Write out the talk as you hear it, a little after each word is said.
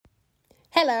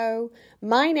Hello,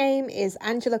 my name is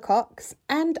Angela Cox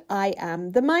and I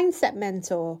am the Mindset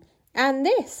Mentor, and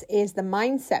this is the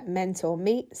Mindset Mentor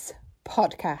Meets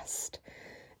podcast.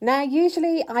 Now,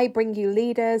 usually I bring you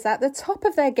leaders at the top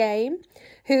of their game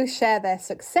who share their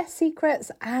success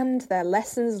secrets and their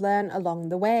lessons learned along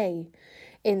the way.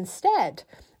 Instead,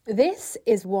 this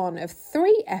is one of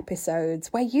 3 episodes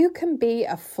where you can be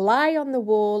a fly on the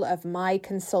wall of my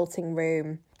consulting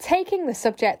room. Taking the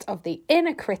subject of the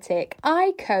inner critic,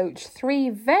 I coach 3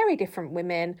 very different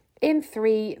women in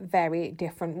 3 very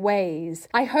different ways.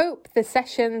 I hope the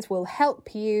sessions will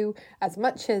help you as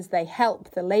much as they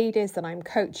help the ladies that I'm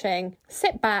coaching.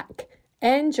 Sit back,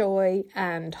 enjoy,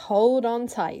 and hold on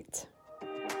tight.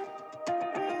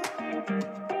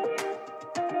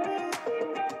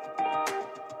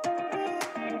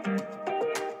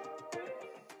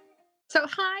 So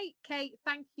hi, Kate,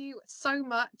 thank you so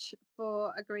much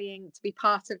for agreeing to be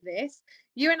part of this.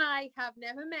 You and I have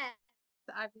never met.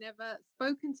 I've never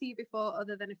spoken to you before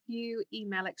other than a few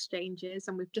email exchanges,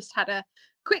 and we've just had a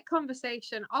quick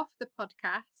conversation off the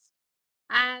podcast.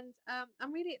 And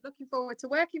I'm really looking forward to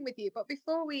working with you. But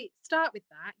before we start with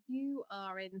that, you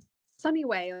are in sunny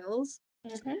Wales,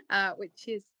 which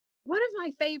is one of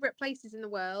my favourite places in the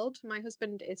world. My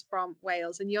husband is from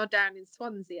Wales, and you're down in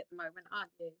Swansea at the moment,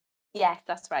 aren't you? Yes,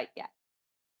 that's right. Yeah.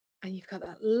 And you've got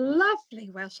that lovely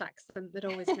Welsh accent that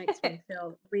always makes me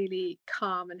feel really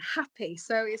calm and happy.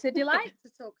 So it's a delight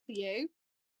to talk to you.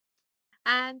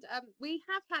 And we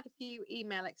have had a few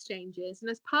email exchanges. And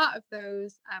as part of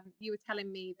those, you were telling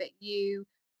me that you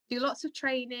do lots of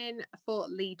training for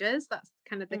leaders. That's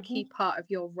kind of the key part of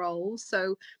your role.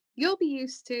 So you'll be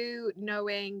used to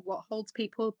knowing what holds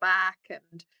people back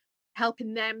and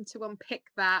helping them to unpick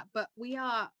that. But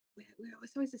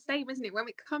it's always the same, isn't it? When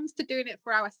it comes to doing it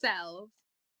for ourselves,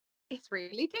 it's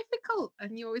really difficult,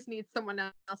 and you always need someone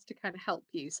else to kind of help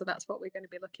you. So that's what we're going to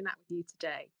be looking at with you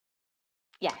today.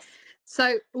 Yes.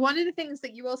 So one of the things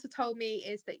that you also told me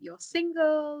is that you're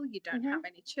single, you don't have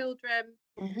any children,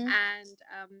 and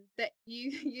that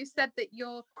you said that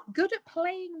you're good at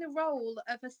playing the role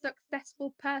of a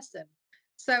successful person.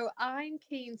 So I'm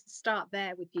keen to start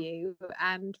there with you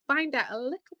and find out a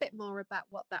little bit more about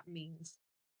what that means.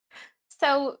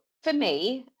 So for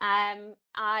me,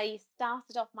 I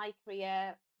started off my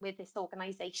career with this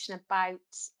organisation about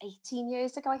 18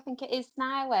 years ago, I think it is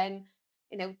now, and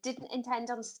didn't intend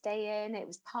on staying. It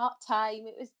was part-time,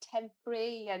 it was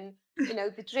temporary, and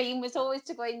the dream was always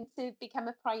to go in to become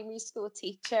a primary school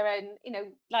teacher, and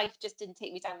life just didn't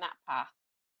take me down that path.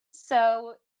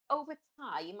 So over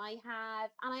time,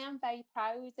 I am very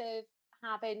proud of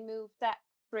having moved up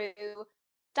through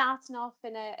starting off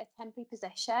in a temporary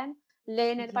position,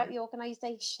 learning about the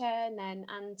organisation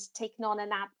and taking on an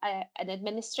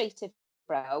administrative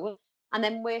role, and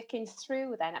then working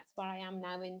through. Then that's where I am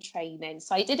now in training.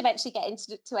 So I did eventually get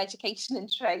into education and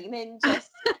training,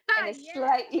 just in a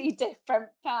slightly different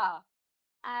path.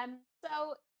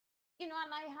 So and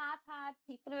I have had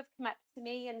people who have come up to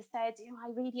me and said, I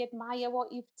really admire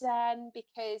what you've done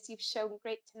because you've shown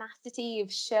great tenacity,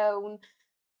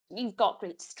 you've got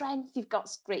great strength, you've got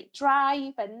great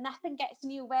drive, and nothing gets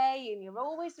in your way, and you're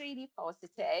always really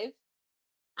positive.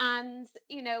 And, so,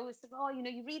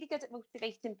 you're really good at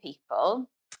motivating people.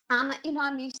 And,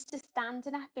 I'm used to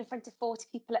standing up in front of 40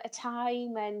 people at a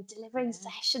time and delivering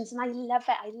sessions, and I love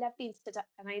it. I love being stood up,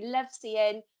 and I love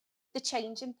seeing the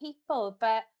change in people.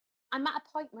 But I'm at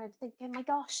a point where I'm thinking, my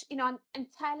gosh, I'm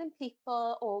telling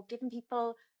people or giving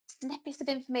people snippets of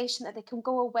information that they can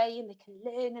go away and they can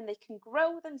learn and they can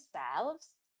grow themselves.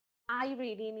 I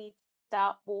really need to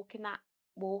start walking that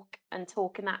walk and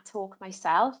talking that talk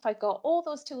myself. I've got all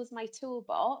those tools in my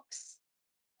toolbox,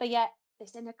 but yet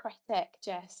this inner critic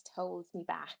just holds me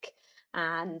back.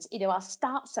 And I'll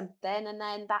start something, and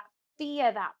then that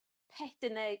fear, that pit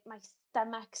in my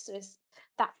stomach,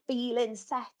 that feeling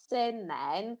sets in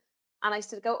then, and I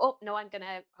sort of go, oh no, I'm going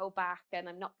to hold back, and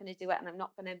I'm not going to do it, and I'm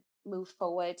not going to move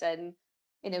forward, and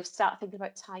start thinking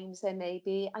about times where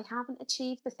maybe I haven't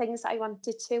achieved the things that I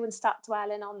wanted to, and start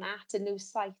dwelling on that and lose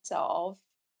sight of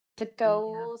the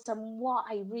goals and what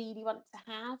I really want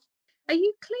to have. Are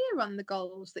you clear on the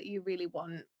goals that you really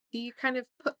want? Do you kind of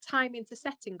put time into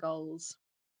setting goals?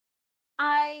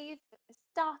 I've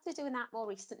started doing that more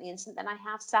recently, and something I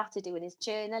have started doing is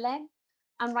journaling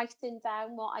and writing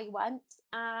down what I want.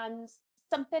 And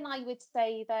something I would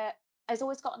say that has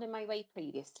always gotten in my way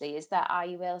previously is that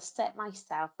I will set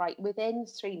myself, right, within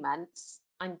 3 months,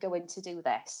 I'm going to do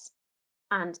this.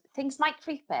 And things might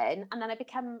creep in, and then I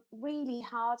become really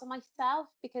hard on myself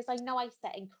because I know I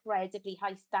set incredibly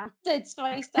high standards for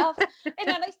myself. And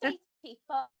I say to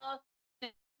people, I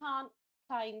can't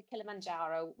climb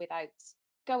Kilimanjaro without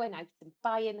going out and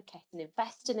buying the kit and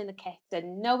investing in the kit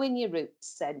and knowing your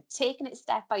roots and taking it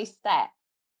step by step.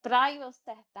 But I will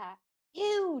set that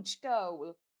huge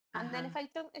goal. And then Uh-huh. if I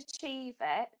don't achieve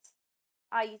it,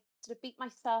 I sort of beat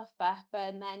myself up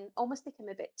and then almost become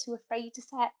a bit too afraid to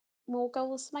set more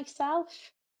goals for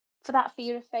myself for that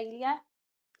fear of failure.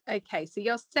 Okay, so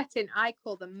you're setting, I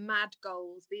call them mad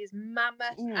goals, these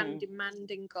mammoth and Mm.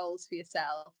 demanding goals for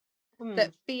yourself Mm.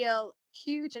 that feel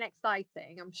huge and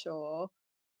exciting, I'm sure.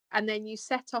 And then you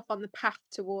set off on the path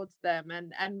towards them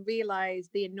and realize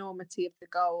the enormity of the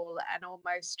goal and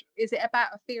almost, is it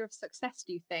about a fear of success,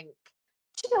 do you think?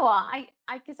 Do you know what?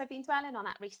 Because I've been dwelling on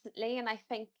that recently, and I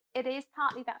think it is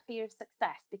partly that fear of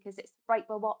success because it's right.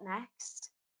 Well, what next?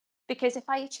 Because if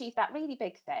I achieve that really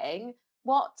big thing,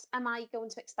 what am I going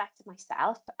to expect of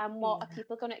myself, and what are Yeah.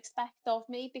 people going to expect of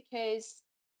me? Because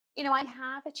I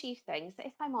have achieved things that,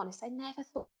 if I'm honest, I never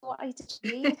thought I'd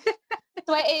achieve.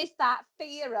 So it is that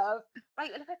fear of,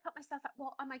 right, well, if I put myself at,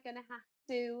 what am I going to have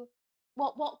to,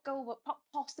 what goal, what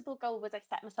possible goal would I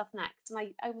set myself next? And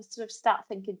I always sort of start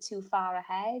thinking too far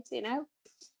ahead.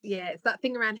 Yeah, it's that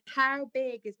thing around how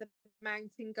big is the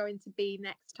mountain going to be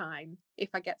next time if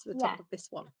I get to the top Yeah. of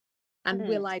this one? And Mm.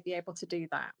 will I be able to do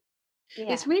that?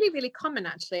 It's Yeah. really, really common,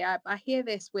 actually. I hear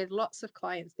this with lots of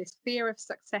clients, this fear of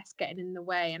success getting in the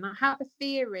way. And I have a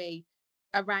theory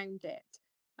around it.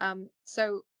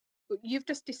 So you've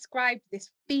just described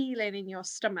this feeling in your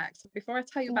stomach. So before I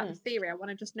tell you about the Mm. theory, I want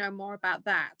to just know more about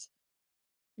that.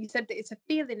 You said that it's a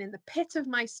feeling in the pit of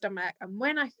my stomach. And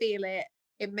when I feel it,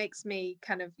 it makes me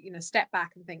kind of, step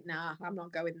back and think, nah, I'm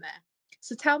not going there.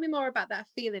 So tell me more about that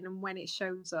feeling and when it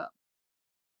shows up.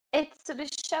 It sort of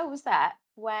shows up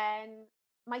when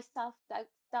my self-doubt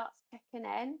starts kicking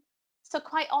in. So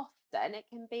quite often I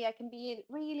can be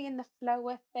really in the flow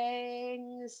of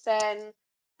things, and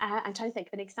I'm trying to think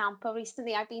of an example.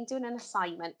 Recently, I've been doing an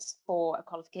assignment for a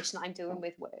qualification that I'm doing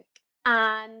with work,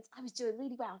 and I was doing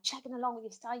really well, checking along with the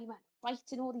assignment,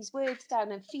 writing all these words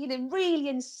down, and feeling really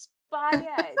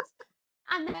inspired.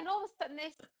 And then all of a sudden,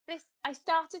 this I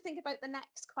started to think about the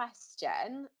next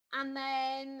question, and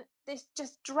then this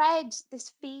just dread,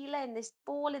 this feeling, this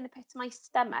ball in the pit of my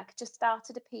stomach just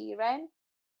started appearing.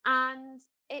 And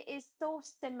it is so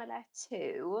similar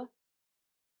to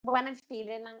when I'm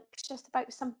feeling anxious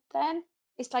about something.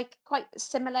 It's like quite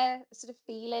similar sort of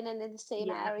feeling and in the same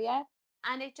Yeah. area.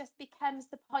 And it just becomes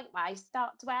the point where I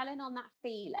start dwelling on that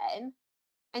feeling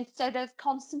instead of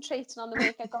concentrating on the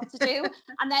work I've got to do.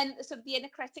 And then sort of the inner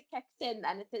critic kicks in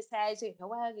then, if it says,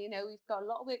 well, we've got a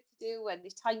lot of work to do and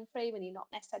this time frame and you're not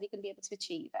necessarily going to be able to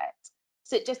achieve it.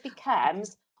 So it just Okay.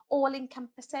 becomes all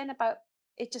encompassing about,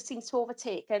 it just seems to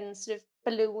overtake and sort of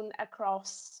balloon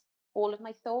across all of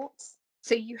my thoughts.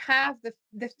 So you have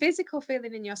the physical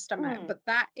feeling in your stomach, Mm. but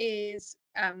that is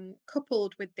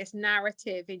coupled with this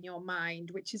narrative in your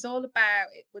mind, which is all about,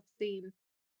 it would seem,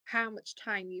 how much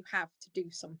time you have to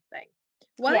do something.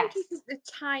 Why do you Yes. think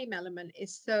the time element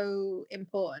is so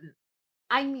important?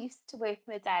 I'm used to working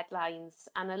with deadlines,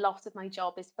 and a lot of my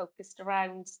job is focused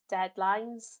around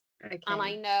deadlines. And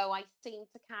I Okay. know I seem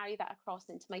to carry that across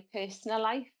into my personal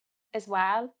life as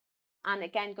well. And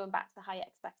again, going back to the high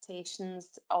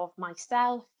expectations of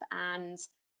myself and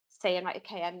saying, right,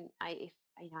 okay, if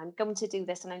I'm going to do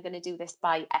this and I'm going to do this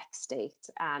by X date,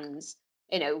 and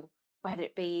you know, whether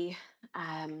it be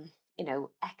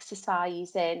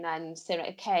exercising and saying,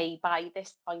 right, okay, by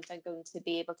this point I'm going to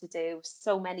be able to do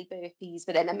so many burpees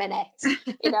within a minute,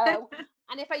 you know.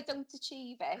 And if I don't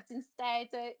achieve it, instead,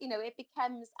 it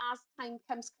becomes, as time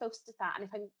comes close to that, and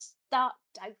if I start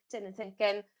doubting and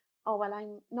thinking, oh, well,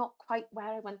 I'm not quite where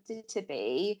I wanted to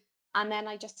be, and then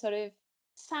I just sort of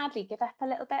sadly give up a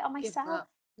little bit on Give myself. up.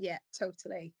 Yeah,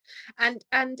 totally. And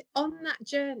on that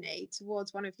journey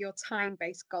towards one of your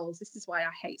time-based goals, this is why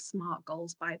I hate SMART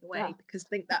goals, by the way, Yeah. because I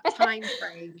think that time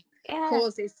frame Yeah.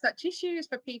 causes such issues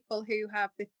for people who have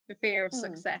the fear of Mm.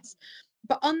 success.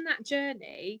 But on that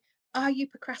journey, are you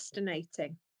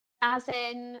procrastinating, As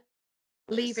in,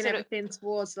 leaving sort of, everything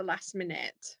towards the last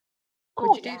minute?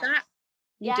 Would oh, you do yes. that?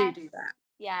 You Yes. do that.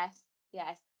 Yes.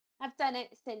 Yes. I've done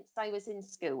it since I was in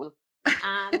school.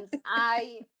 And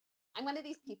I'm one of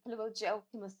these people who will joke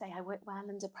and will say, I work well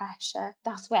under pressure.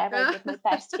 That's where I give my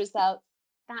best results.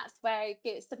 That's where I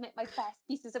submit my best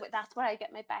pieces of it. That's where I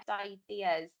get my best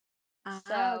ideas.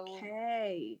 So,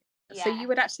 Okay. So yeah. you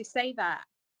would actually say that.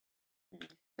 Mm.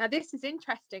 Now, this is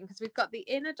interesting because we've got the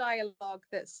inner dialogue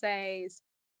that says,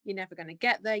 you're never going to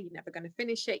get there, you're never going to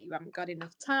finish it, you haven't got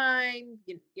enough time,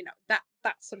 that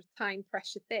sort of time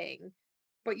pressure thing.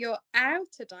 But your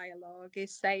outer dialogue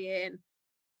is saying,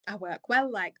 I work well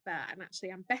like that. And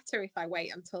actually, I'm better if I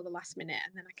wait until the last minute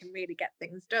and then I can really get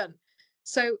things done.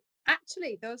 So,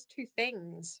 actually, those two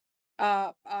things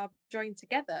are joined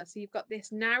together. So, you've got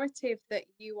this narrative that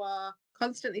you are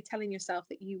constantly telling yourself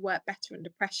that you work better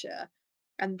under pressure.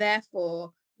 And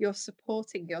therefore, you're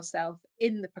supporting yourself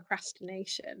in the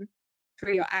procrastination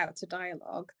through your outer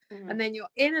dialogue. Mm. And then your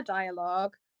inner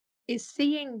dialogue is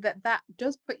seeing that that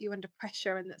does put you under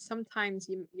pressure and that sometimes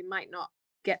you might not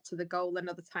get to the goal and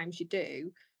other times you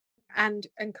do, and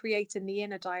creating the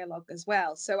inner dialogue as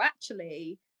well. So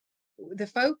actually the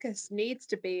focus needs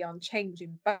to be on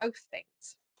changing both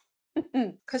things,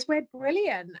 because we're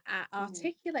brilliant at Mm.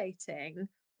 articulating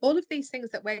all of these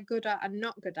things that we're good at and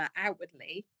not good at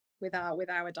outwardly with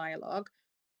our dialogue,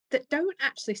 that don't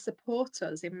actually support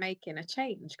us in making a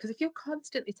change. Because if you're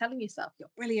constantly telling yourself you're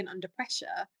brilliant under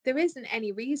pressure, there isn't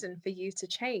any reason for you to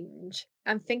change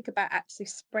and think about actually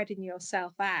spreading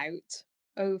yourself out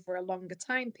over a longer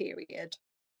time period,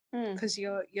 Mm. because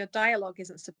your dialogue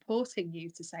isn't supporting you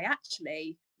to say,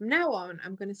 actually, from now on,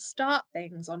 I'm going to start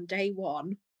things on day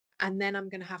one, and then I'm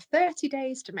going to have 30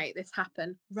 days to make this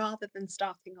happen, rather than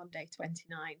starting on day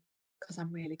 29 because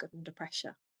I'm really good under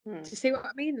pressure. Do Mm. you see what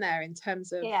I mean there, in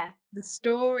terms of Yeah. the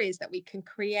stories that we can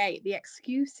create, the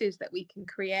excuses that we can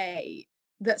create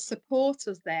that support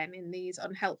us then in these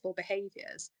unhelpful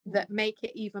behaviors Mm. that make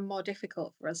it even more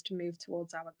difficult for us to move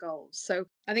towards our goals? So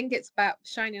I think it's about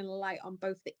shining a light on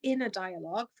both the inner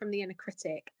dialogue from the inner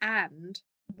critic and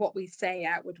what we say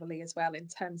outwardly as well, in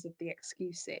terms of the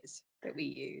excuses that we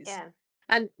use. Yeah.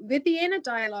 And with the inner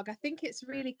dialogue, I think it's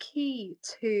really key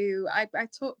to, I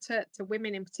talk to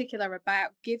women in particular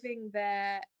about giving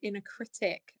their inner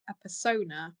critic a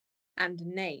persona and a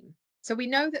name. So we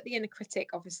know that the inner critic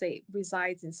obviously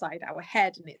resides inside our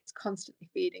head and it's constantly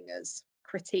feeding us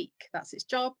critique. That's its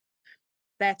job,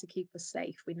 there to keep us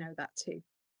safe. We know that too.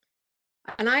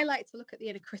 And I like to look at the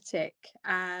inner critic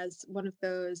as one of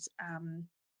those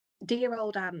dear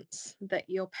old aunts that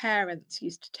your parents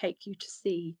used to take you to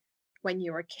see when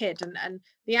you were a kid. And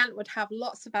the aunt would have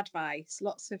lots of advice,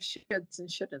 lots of shoulds and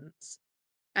shouldn'ts.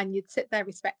 And you'd sit there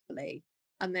respectfully,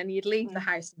 and then you'd leave the Mm.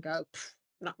 house and go,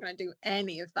 I'm not going to do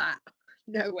any of that.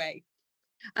 No way.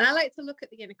 And I like to look at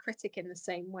the inner critic in the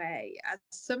same way, as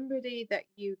somebody that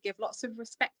you give lots of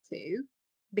respect to,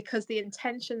 because the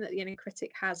intention that the inner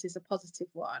critic has is a positive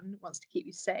one, wants to keep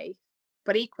you safe,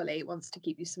 but equally it wants to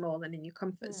keep you small and in your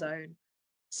comfort Mm. zone.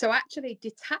 So actually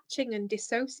detaching and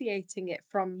dissociating it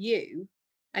from you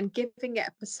and giving it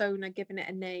a persona, giving it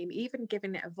a name, even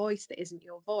giving it a voice that isn't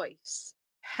your voice,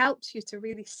 helps you to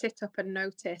really sit up and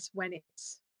notice when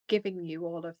it's giving you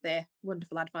all of the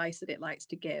wonderful advice that it likes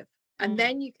to give. And Mm.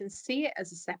 then you can see it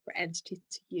as a separate entity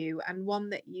to you, and one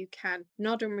that you can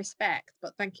nod and respect,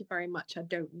 but thank you very much, I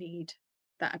don't need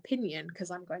that opinion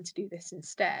because I'm going to do this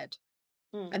instead.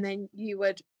 Mm. And then you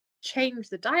would change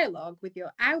the dialogue with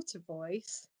your outer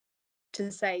voice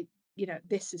to say,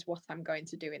 this is what I'm going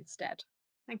to do instead.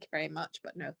 Thank you very much,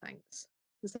 but no thanks.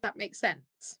 Does that make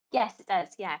sense? Yes, it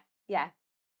does. Yeah. Yeah.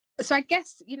 So I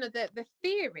guess, the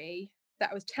theory that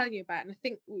I was telling you about, and I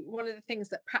think one of the things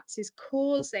that perhaps is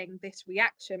causing this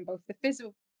reaction, both the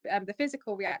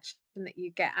physical reaction that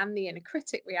you get and the inner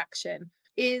critic reaction,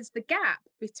 is the gap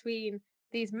between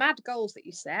these mad goals that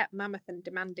you set, mammoth and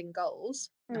demanding goals,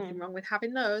 nothing Mm. wrong with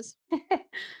having those,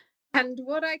 and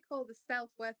what I call the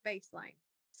self-worth baseline.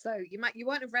 So you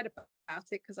won't have read about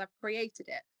it because I've created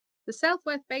it. The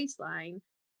self-worth baseline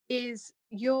is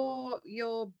your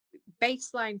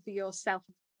baseline for your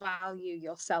self-value,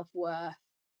 your self-worth,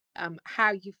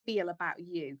 how you feel about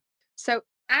you. So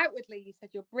outwardly, you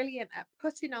said you're brilliant at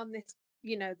putting on this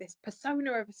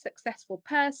persona of a successful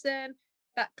person.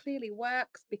 That clearly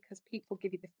works because people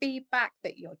give you the feedback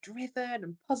that you're driven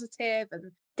and positive and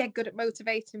dead good at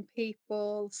motivating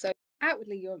people. So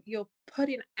outwardly, you're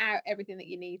putting out everything that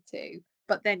you need to,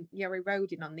 but then you're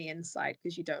eroding on the inside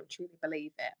because you don't truly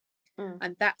believe it. Mm.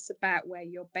 And that's about where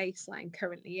your baseline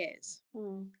currently is.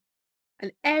 Mm.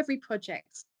 And every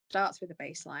project starts with a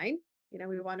baseline.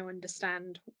 We want to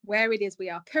understand where it is we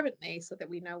are currently so that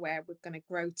we know where we're going to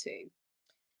grow to.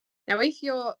 Now, if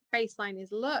your baseline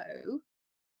is low,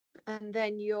 and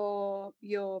then your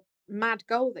mad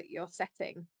goal that you're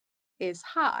setting is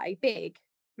high, big,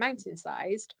 mountain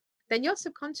sized, then your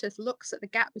subconscious looks at the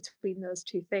gap between those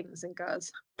two things and goes,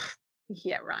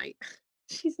 yeah, right.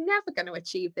 She's never going to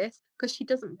achieve this because she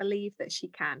doesn't believe that she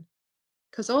can.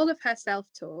 Because all of her self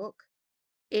talk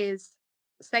is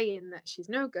saying that she's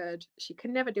no good, she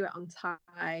can never do it on time,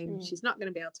 Mm. she's not going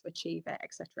to be able to achieve it,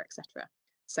 etc., etc.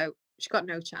 So she's got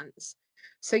no chance.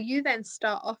 So you then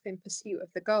start off in pursuit of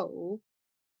the goal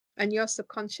and your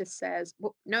subconscious says,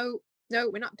 well, no,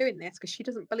 we're not doing this, because she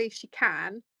doesn't believe she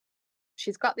can.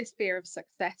 She's got this fear of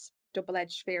success,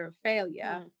 double-edged fear of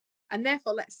failure, and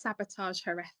therefore let's sabotage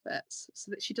her efforts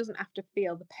so that she doesn't have to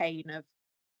feel the pain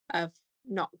of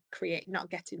not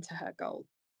getting to her goal.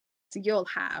 So you'll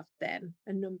have then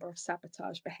a number of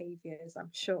sabotage behaviors,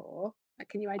 I'm sure.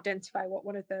 Can you identify what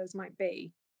one of those might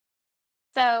be?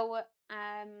 So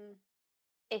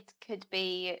it could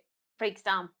be, for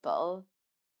example,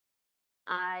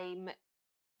 I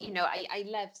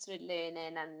love sort of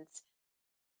learning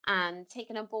and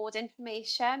taking on board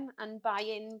information and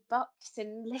buying books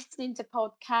and listening to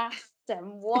podcasts and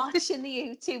watching the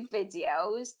YouTube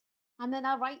videos. And then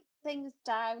I'll write things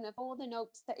down of all the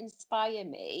notes that inspire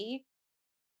me.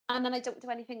 And then I don't do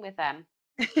anything with them.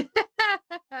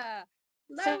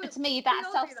 So to me,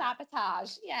 that's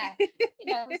self-sabotage. Yeah.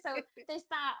 So there's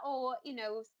that, or,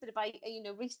 sort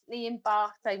of, recently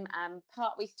embarked, I'm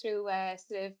partway through a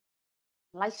sort of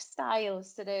lifestyle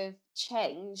sort of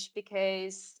change,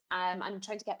 because I'm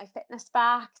trying to get my fitness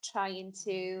back, trying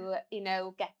to,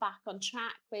 get back on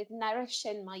track with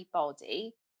nourishing my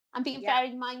body, and being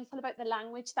very mindful about the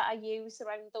language that I use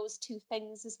around those two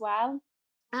things as well.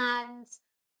 And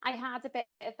I had a bit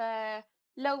of a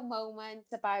low moment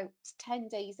about 10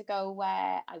 days ago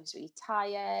where I was really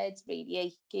tired, really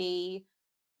achy,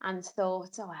 and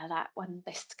thought, oh, well, that one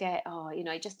biscuit,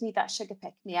 I just need that sugar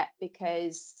pick me up,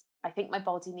 because I think my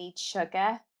body needs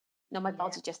sugar. No, my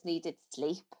body just needed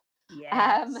sleep.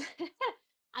 Yes.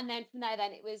 And then from there,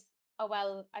 then it was, oh,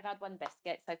 well, I've had one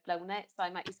biscuit, so I've blown it, so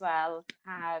I might as well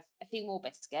have a few more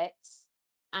biscuits,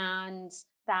 and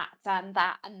that and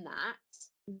that and that.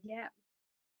 Yeah.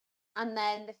 And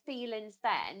then the feelings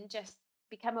then just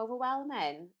become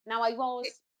overwhelming. Now, I was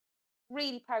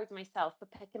really proud of myself for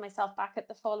picking myself back up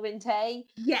the following day.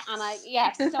 Yes.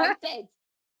 And so I did.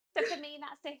 So for me,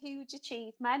 that's a huge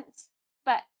achievement.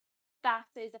 But that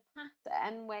is a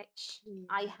pattern which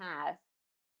I have.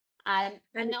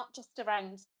 And not just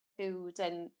around food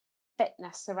and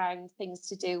fitness, around things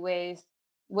to do with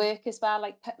work as well,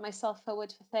 like put myself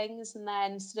forward for things and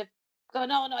then sort of going,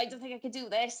 oh no, I don't think I could do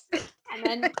this. And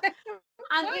then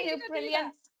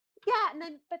brilliant. Yeah, and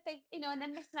then and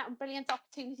then missing out on brilliant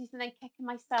opportunities, and then kicking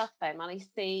myself down when I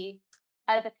see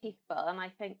other people, and I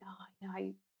think,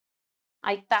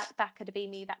 that could have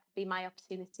been me, that could be my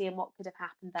opportunity, and what could have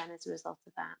happened then as a result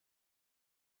of that.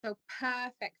 So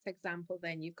perfect example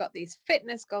then. You've got these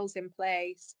fitness goals in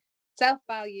place.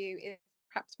 Self-value is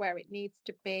perhaps where it needs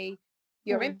to be.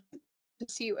 You're in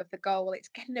pursuit of the goal. It's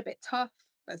getting a bit tough,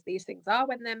 as these things are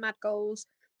when they're mad goals.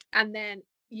 And then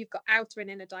you've got outer and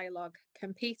inner dialogue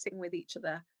competing with each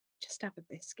other. Just have a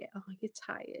biscuit. Oh, you're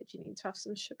tired. You need to have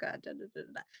some sugar. Da, da, da,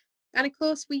 da. And of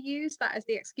course, we use that as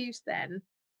the excuse then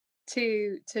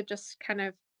to just kind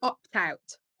of opt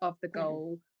out of the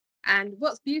goal. And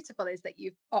what's beautiful is that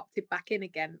you've opted back in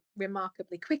again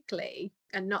remarkably quickly,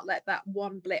 and not let that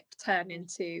one blip turn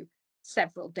into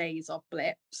several days of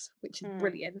blips, which is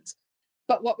brilliant.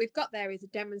 But what we've got there is a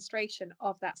demonstration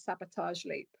of that sabotage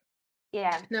loop.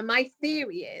 Yeah. Now, my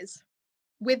theory is,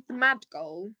 with the MAD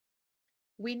goal,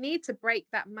 we need to break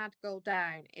that MAD goal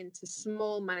down into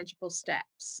small, manageable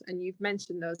steps. And you've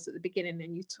mentioned those at the beginning,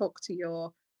 and you talk to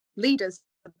your leaders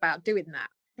about doing that.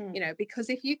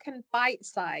 Because if you can bite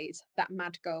size that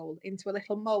MAD goal into a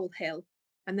little molehill,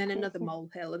 and then another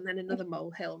molehill, and then another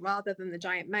molehill, rather than the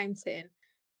giant mountain,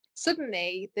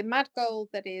 suddenly the MAD goal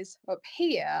that is up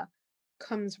here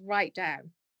comes right down.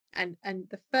 And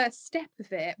the first step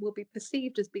of it will be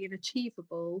perceived as being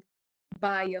achievable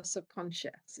by your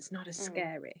subconscious. It's not as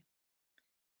scary.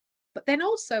 But then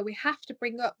also we have to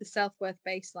bring up the self-worth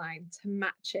baseline to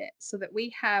match it, so that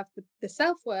we have the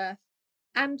self-worth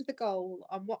and the goal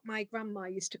on what my grandma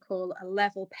used to call a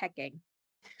level pegging.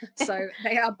 So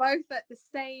they are both at the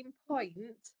same point,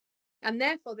 and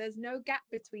therefore there's no gap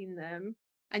between them,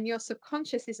 and your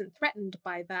subconscious isn't threatened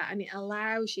by that, and it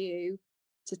allows you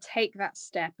to take that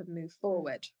step and move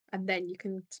forward. And then you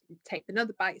can take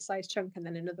another bite-sized chunk, and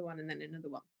then another one, and then another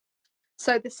one.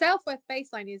 So the self-worth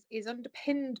baseline is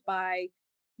underpinned by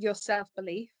your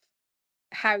self-belief,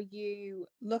 how you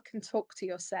look and talk to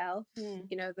yourself.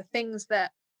 The things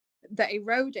that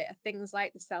erode it are things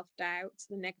like the self-doubt,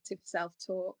 the negative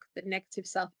self-talk, the negative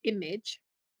self-image.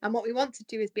 And what we want to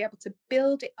do is be able to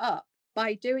build it up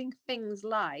by doing things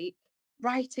like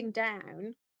writing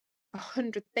down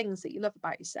 100 things that you love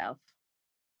about yourself.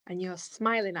 And you're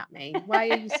smiling at me. Why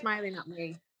are you smiling at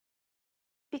me?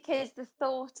 Because the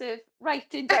thought of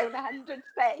writing down 100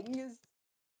 things,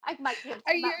 I might be able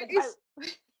to come up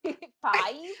with about 5.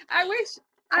 I wish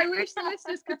I wish the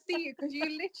listeners could see you, because you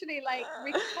literally like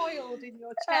recoiled in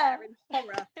your chair in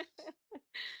horror.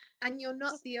 And you're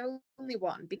not the only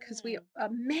one, because we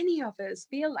many of us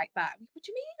feel like that. What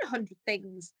do you mean 100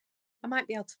 things? I might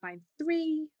be able to find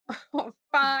 3 or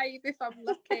 5 if I'm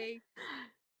lucky.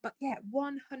 But yeah,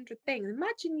 100 things.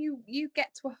 Imagine you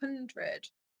get to 100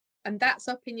 and that's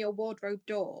up in your wardrobe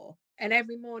door. And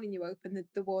every morning you open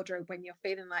the wardrobe when you're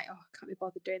feeling like, oh, I can't be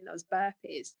bothered doing those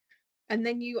burpees. And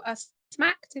then you are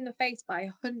smacked in the face by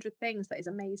 100 things that is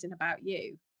amazing about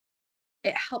you.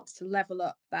 It helps to level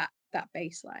up that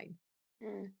baseline.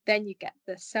 Then you get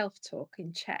the self-talk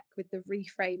in check with the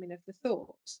reframing of the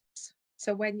thoughts.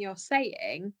 So when you're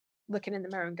looking in the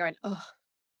mirror and going, oh,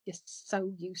 you're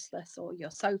so useless, or you're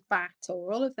so fat,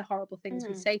 or all of the horrible things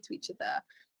we say to each other,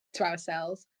 to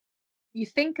ourselves, you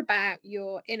think about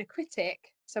your inner critic.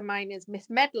 So mine is Miss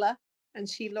Medler, and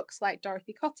she looks like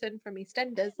Dorothy Cotton from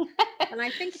EastEnders. And I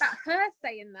think about her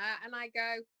saying that, and I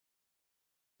go,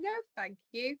 no, thank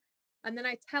you. And then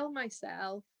I tell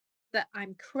myself that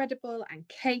I'm credible and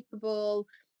capable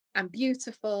and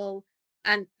beautiful,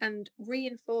 and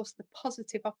reinforce the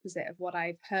positive opposite of what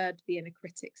I've heard the inner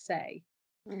critic say.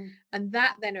 And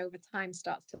that then over time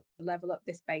starts to level up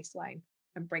this baseline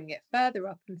and bring it further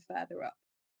up and further up.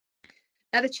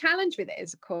 Now, the challenge with it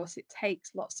is, of course, it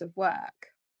takes lots of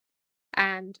work.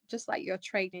 And just like you're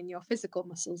training your physical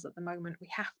muscles at the moment, we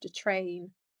have to train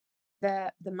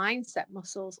the mindset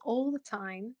muscles all the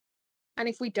time. And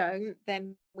if we don't,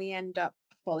 then we end up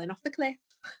falling off the cliff.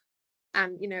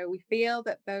 And, we feel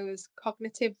that those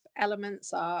cognitive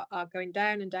elements are going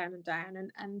down and down and down.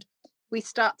 And we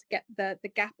start to get the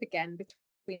gap again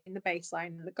between the baseline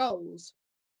and the goals.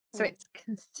 So it's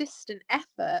consistent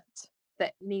effort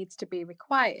that needs to be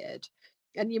required.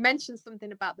 And you mentioned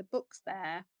something about the books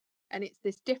there, and it's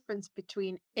this difference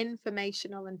between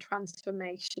informational and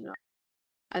transformational.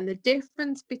 And the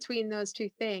difference between those two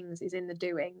things is in the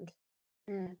doing.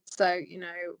 So,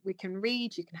 we can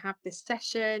read, you can have this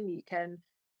session, you can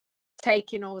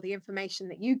take in all the information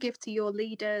that you give to your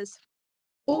leaders,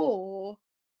 or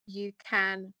you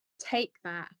can take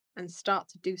that and start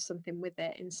to do something with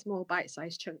it in small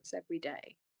bite-sized chunks every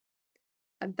day.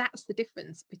 And that's the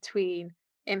difference between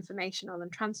informational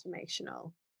and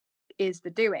transformational, is the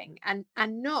doing, and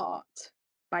not,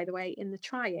 by the way, in the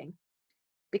trying.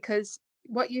 Because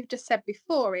what you've just said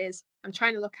before is, I'm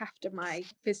trying to look after my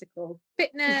physical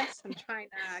fitness, I'm trying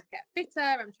to get fitter,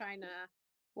 I'm trying to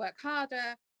work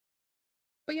harder,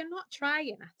 but you're not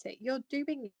trying at it, you're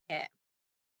doing it.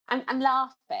 I'm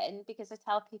laughing because I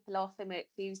tell people off in work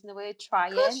for using the word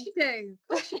trying. Of course you do.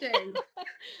 Of course you do.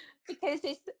 Because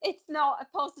it's not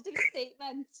a positive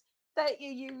statement that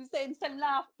you're using. So I'm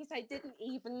laughing because I didn't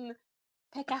even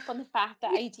pick up on the fact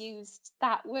that I'd used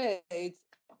that word,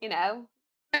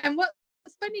 And what's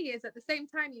funny is, at the same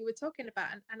time you were talking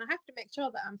about, and I have to make sure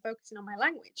that I'm focusing on my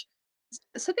language.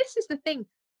 So this is the thing.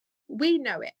 We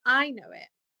know it. I know it.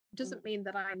 Doesn't mean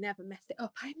that I never mess it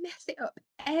up. I mess it up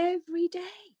every day.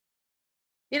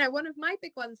 One of my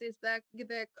big ones is the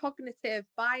cognitive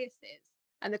biases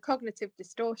and the cognitive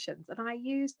distortions, and I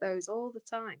use those all the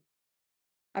time.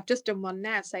 I've just done one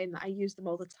now saying that I use them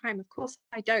all the time. Of course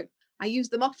I don't. I use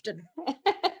them often.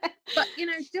 But,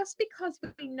 just because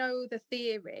we know the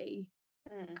theory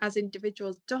as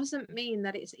individuals doesn't mean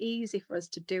that it's easy for us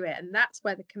to do it. And that's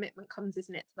where the commitment comes,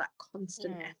 isn't it? To that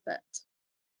constant effort.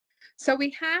 So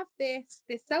we have this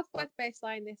self-worth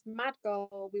baseline, this mad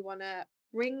goal. We want to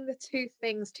bring the two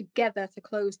things together to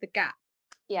close the gap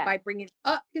by bringing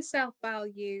up your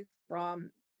self-value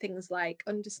from things like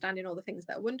understanding all the things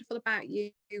that are wonderful about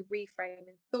you,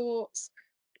 reframing thoughts,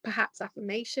 perhaps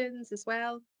affirmations as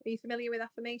well. Are you familiar with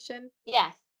affirmation?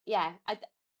 Yes, yeah.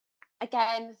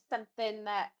 Again, something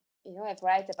that I've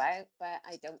read about, but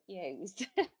I don't use.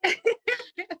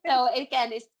 So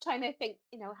again, it's trying to think,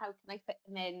 how can I fit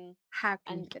them in? How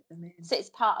can you fit them in? So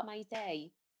it's part of my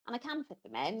day, and I can fit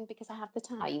them in because I have the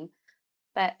time.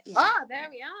 But there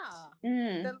we are.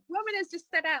 The woman has just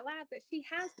said out loud that she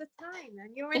has the time,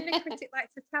 and your inner critic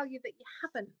likes to tell you that you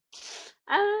haven't.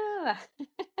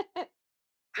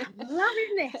 I'm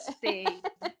loving this, Steve.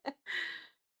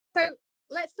 So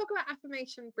let's talk about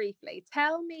affirmation briefly.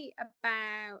 Give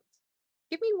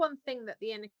me one thing that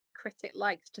the inner critic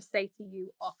likes to say to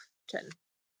you often.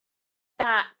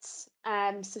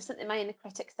 So something my inner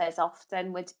critic says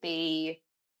often would be,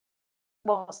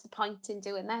 what's the point in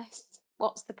doing this?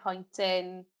 What's the point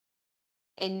in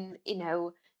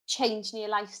changing your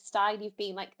lifestyle? You've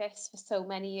been like this for so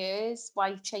many years.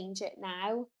 Why change it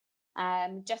now?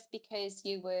 Just because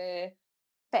you were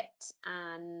fit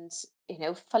and,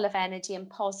 full of energy and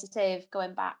positive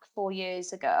going back 4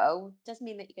 years ago, doesn't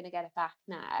mean that you're going to get it back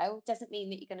now. Doesn't mean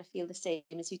that you're going to feel the same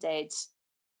as you did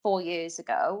 4 years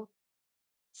ago.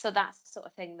 So that's the sort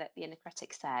of thing that the inner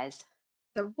critic says.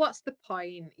 So what's the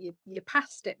point? You're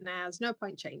past it now. There's no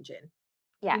point changing.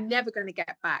 Yeah. You're never going to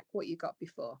get back what you got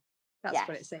before. That's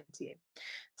what it's Yes. saying to you.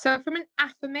 So from an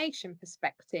affirmation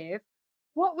perspective,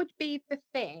 what would be the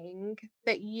thing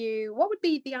what would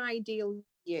be the ideal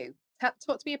you? Talk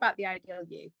to me about the ideal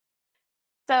you.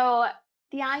 So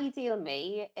the ideal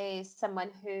me is someone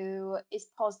who is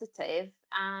positive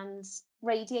and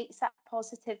radiates that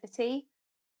positivity,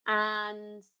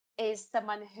 and is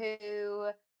someone who,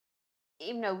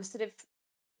 sort of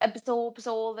absorbs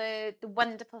all the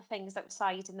wonderful things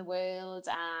outside in the world,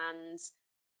 and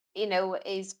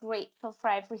is grateful for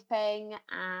everything,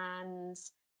 and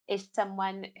is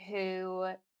someone who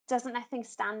doesn't let things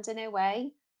stand in her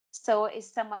way. So is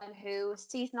someone who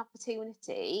sees an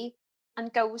opportunity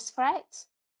and goes for it.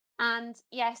 And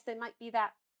yes, there might be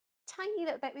that tiny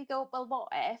little bit we go, well, what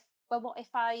if? Well, what if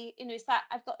I, it's that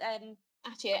I've got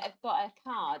actually I've got a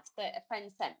card that a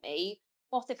friend sent me.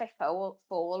 What if I fall,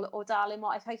 or darling,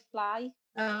 what if I fly?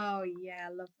 Oh yeah,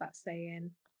 I love that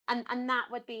saying. And that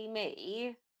would be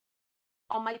me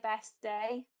on my best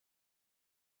day.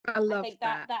 I I love think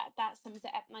that that. that sums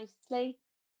it up nicely.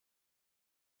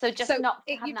 So just So not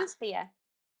it, having you that just fear.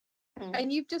 Mm.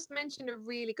 and you've just mentioned a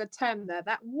really good term there.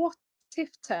 That what if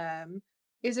term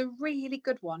is a really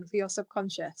good one for your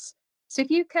subconscious. So if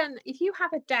you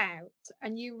have a doubt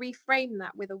and you reframe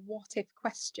that with a what if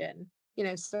question,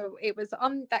 so it was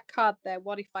on that card there,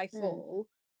 what if I Mm. fall?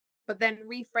 But then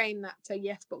reframe that to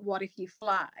yes, but what if you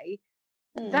fly?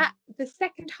 Mm. That the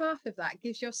second half of that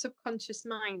gives your subconscious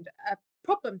mind a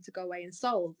problem to go away and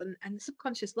solve. And the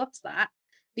subconscious loves that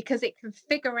because it can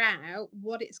figure out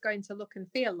what it's going to look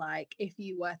and feel like if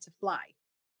you were to fly.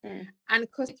 Mm. And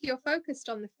of course, if you're focused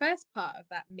on the first part of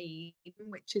that meme,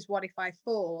 which is what if I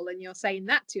fall, and you're saying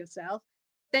that to yourself,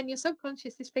 then your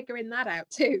subconscious is figuring that out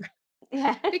too,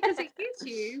 Yeah. because it gives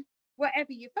you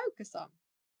whatever you focus on.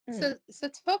 Mm. So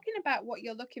talking about what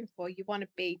you're looking for, you want to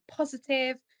be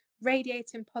positive,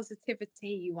 radiating positivity,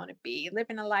 you want to be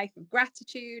living a life of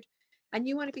gratitude, and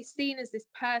you want to be seen as this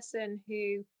person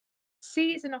who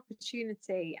sees an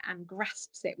opportunity and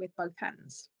grasps it with both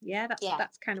hands. Yeah, Yeah.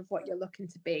 that's kind of what you're looking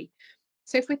to be.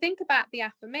 So if we think about the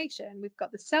affirmation, we've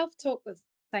got the self-talk that's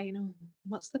saying, oh,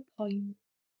 what's the point?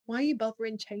 Why are you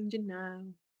bothering changing now?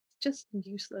 It's just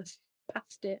useless.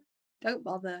 Past it. Don't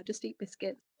bother. Just eat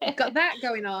biscuits. You've got that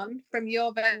going on from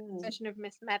your Mm. version of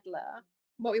Miss Medler.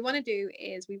 What we want to do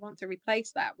is we want to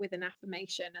replace that with an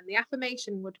affirmation. And the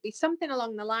affirmation would be something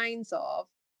along the lines of,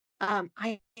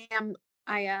 I am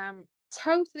I am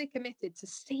totally committed to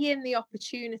seeing the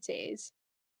opportunities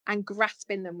and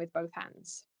grasping them with both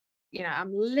hands.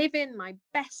 I'm living my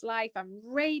best life. I'm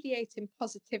radiating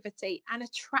positivity and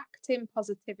attracting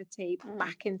positivity Mm.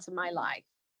 back into my life.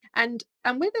 And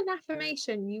with an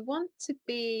affirmation, you want to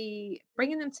be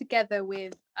bringing them together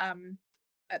with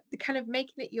kind of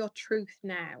making it your truth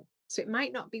now. So it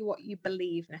might not be what you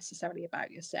believe necessarily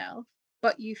about yourself,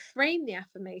 but you frame the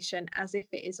affirmation as if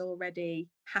it is already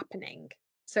happening.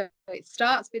 So it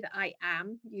starts with I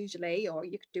am, usually, or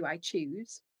you could do I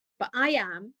choose, but I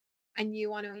am, and you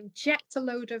want to inject a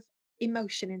load of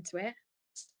emotion into it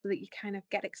so that you kind of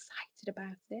get excited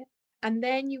about it. And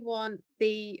then you want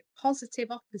the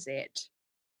positive opposite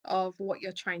of what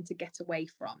you're trying to get away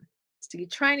from. So you're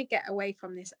trying to get away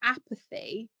from this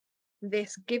apathy,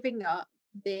 this giving up,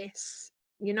 this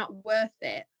you're not worth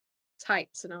it type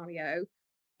scenario.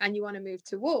 And you want to move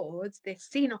towards this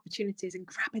seeing opportunities and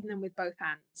grabbing them with both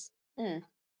hands. Mm.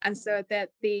 And so that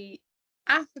the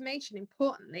affirmation,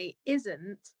 importantly,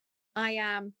 isn't I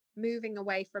am moving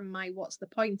away from my what's the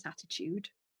point attitude,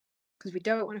 because we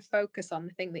don't want to focus on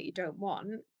the thing that you don't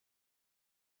want.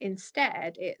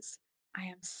 Instead, it's I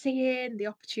am seeing the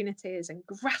opportunities and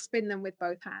grasping them with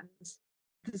both hands.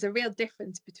 There's a real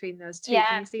difference between those two. Can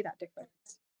Yeah. you see that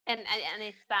difference? And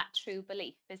it's that true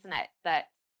belief, isn't it? That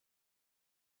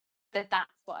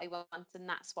that's what I want, and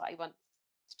that's what I want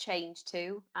to change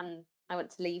to, and I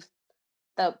want to leave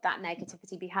that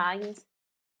negativity behind.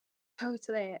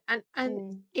 Totally. And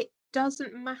Mm. it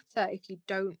doesn't matter if you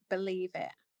don't believe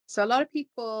it. So a lot of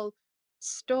people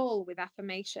stall with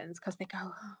affirmations because they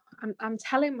go, "Oh, I'm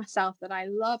telling myself that I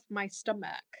love my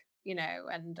stomach,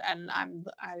 and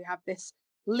I have this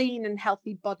lean and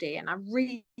healthy body, and I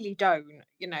really don't."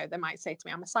 They might say to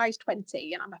me, I'm a size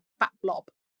 20 and I'm a fat blob,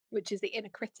 which is the inner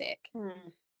critic.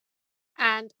 Mm.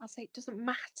 And I say it doesn't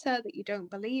matter that you don't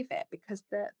believe it, because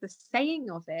the saying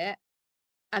of it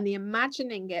and the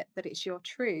imagining it that it's your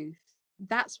truth,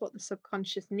 that's what the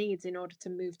subconscious needs in order to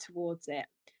move towards it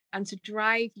and to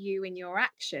drive you in your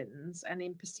actions and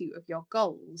in pursuit of your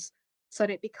goals so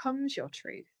that it becomes your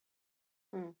truth.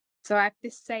 Mm. So I have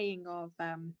this saying of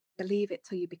believe it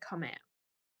till you become it.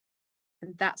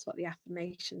 And that's what the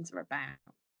affirmations are about.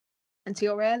 And to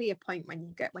your earlier point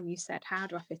when you said, how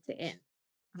do I fit it in?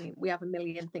 I mean, we have a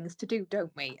million things to do,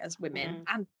 don't we, as women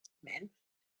and men?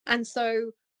 And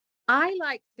so I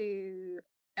like to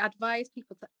advise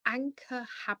people to anchor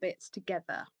habits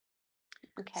together.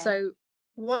 Okay. So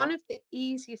one of the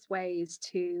easiest ways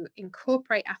to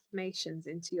incorporate affirmations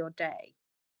into your day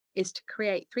is to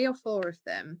create 3 or 4 of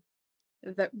them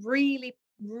that really,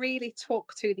 really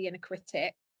talk to the inner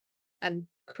critic and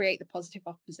create the positive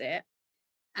opposite,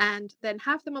 and then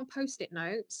have them on post-it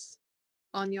notes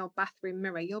on your bathroom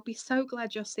mirror. You'll be so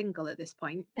glad you're single at this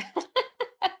point.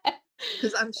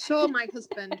 Because I'm sure my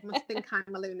husband must think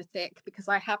I'm a lunatic because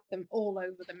I have them all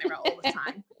over the mirror all the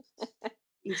time.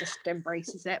 He just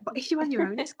embraces it. But if you're on your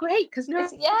own, it's great because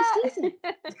nobody sees it.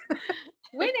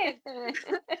 Winning.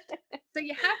 So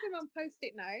you have them on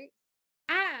post-it notes,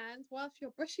 and whilst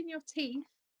you're brushing your teeth,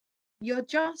 you're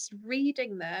just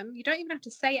reading them. You don't even have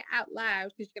to say it out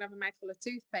loud because you're going to have a mouthful of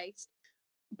toothpaste,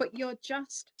 but you're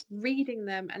just reading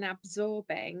them and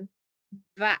absorbing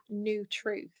that new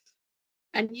truth.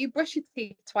 And you brush your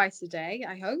teeth twice a day,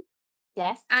 I hope.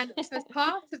 Yes. And so as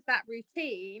part of that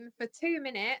routine, for 2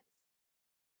 minutes,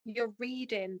 you're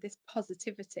reading this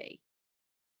positivity,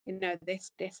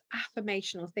 this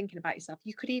affirmational thinking about yourself.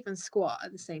 You could even squat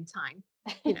at the same time,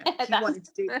 if you wanted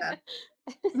to do that.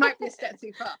 It might be a step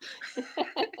too far.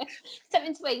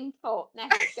 Something to aim for.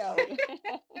 Next goal.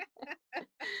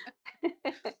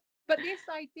 But this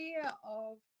idea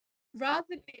of, rather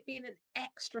than it being an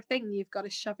extra thing you've got to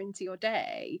shove into your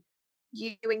day,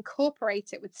 you incorporate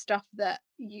it with stuff that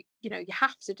you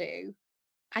have to do,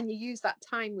 and you use that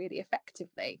time really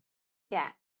effectively. Yeah.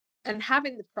 And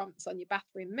having the prompts on your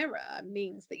bathroom mirror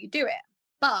means that you do it.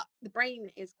 But the brain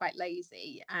is quite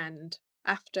lazy, and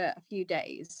after a few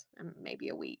days and maybe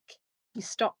a week, you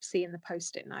stop seeing the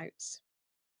post-it notes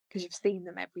because you've seen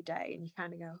them every day and you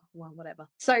kind of go, well, whatever.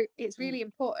 So it's really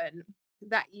important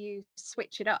that you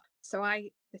switch it up. So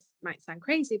this might sound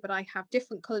crazy, but I have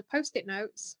different colored post-it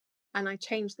notes, and I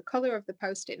change the color of the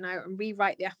post-it note and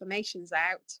rewrite the affirmations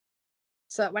out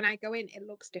so that when I go in, it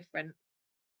looks different.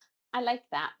 I like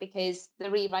that, because the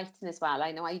rewriting as well,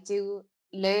 I know I do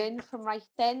learn from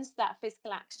writing, so that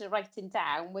physical action of writing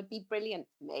down would be brilliant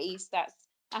for me. So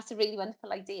that's a really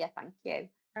wonderful idea. Thank you.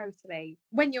 Totally.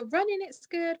 When you're running, it's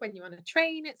good. When you're on a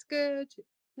train, it's good.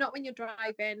 Not when you're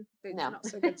driving. It's No. not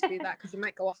so good to do that because you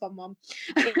might go off on one.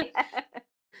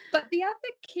 But the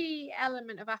other key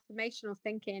element of affirmational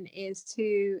thinking is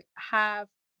to have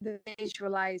the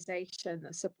visualization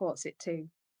that supports it too.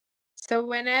 So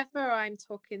whenever I'm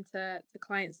talking to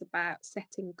clients about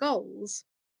setting goals,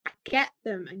 I get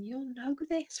them, and you'll know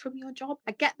this from your job,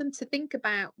 I get them to think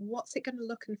about what's it going to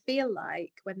look and feel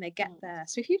like when they get there.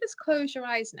 So if you just close your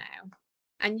eyes now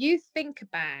and you think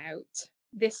about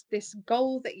this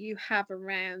goal that you have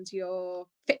around your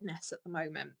fitness at the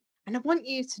moment, and I want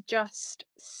you to just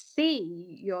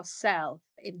see yourself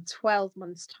in 12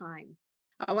 months' time.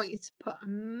 I want you to put a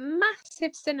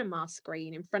massive cinema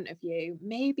screen in front of you,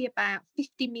 maybe about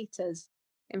 50 meters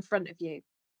in front of you.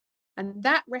 And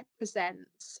that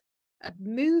represents a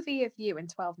movie of you in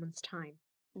 12 months' time.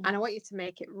 And I want you to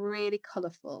make it really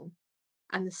colourful.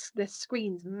 And the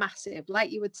screen's massive,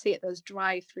 like you would see at those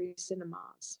drive-through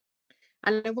cinemas.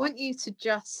 And I want you to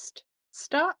just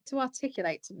start to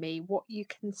articulate to me what you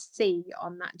can see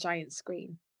on that giant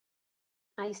screen.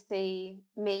 I see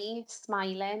me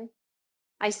smiling.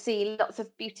 I see lots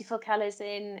of beautiful colours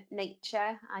in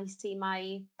nature. I see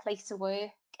my place of work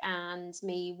and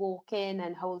me walking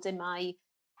and holding my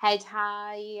head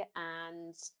high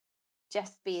and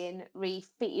just being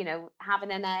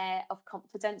having an air of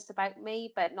confidence about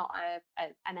me, but not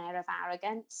an air of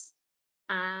arrogance.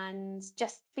 And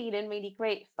just feeling really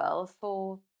grateful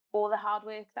for all the hard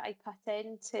work that I put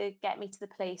in to get me to the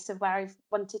place of where I've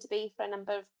wanted to be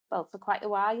for quite a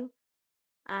while.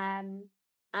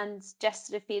 And just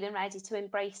sort of feeling ready to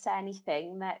embrace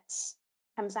anything that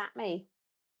comes at me.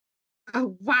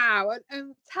 Oh, wow.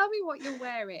 Tell me what you're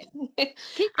wearing.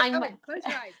 Keep going. Close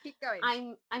your eyes. Keep going.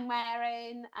 I'm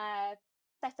wearing a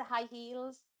set of high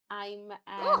heels. And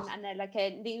they're like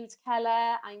a nude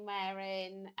colour. I'm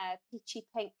wearing a peachy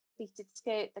pink pleated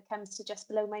skirt that comes to just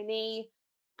below my knee,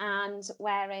 and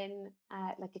wearing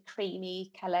like a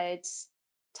creamy coloured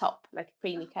top, like a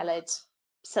creamy coloured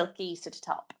silky sort of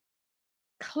top.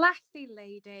 classy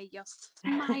lady. You're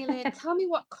smiling. Tell me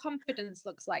what confidence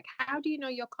looks like. How do you know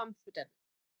you're confident?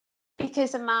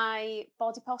 Because of my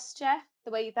body posture,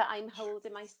 the way that I'm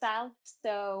holding myself.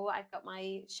 So I've got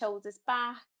my shoulders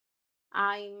back.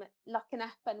 I'm looking up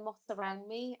and what's around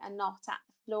me and not at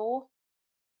the floor.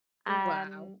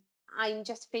 Wow. I'm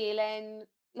just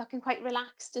looking quite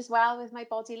relaxed as well with my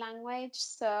body language.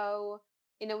 So,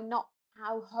 not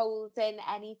how holding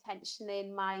any tension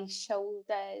in my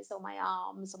shoulders or my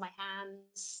arms or my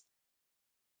hands.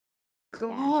 Yeah.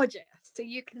 Gorgeous. So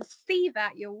you can see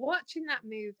that you're watching that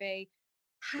movie.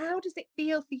 How does it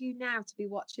feel for you now to be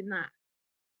watching that?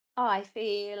 Oh, I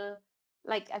feel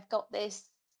like I've got this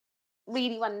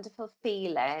really wonderful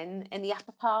feeling in the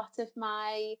upper part of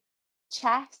my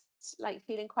chest, like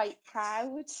feeling quite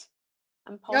proud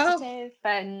and Oh, positive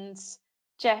and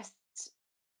just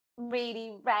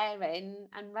really raring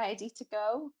and ready to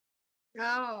go.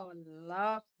 oh,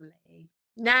 lovely.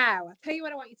 Now, I'll tell you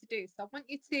what I want you to do. So I want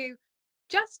you to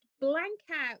just blank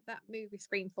out that movie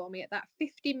screen for me at that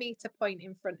 50-meter point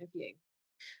in front of you.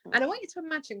 And I want you to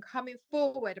imagine coming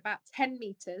forward about 10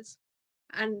 meters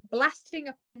and blasting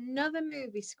up another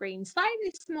movie screen,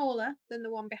 slightly smaller than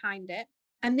the one behind it.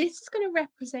 And this is going to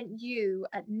represent you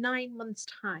at 9 months'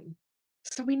 time.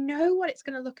 So we know what it's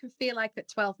going to look and feel like at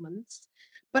 12 months.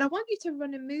 But I want you to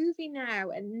run a movie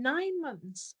now at 9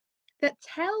 months that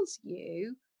tells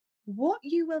you what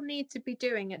you will need to be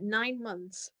doing at 9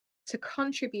 months to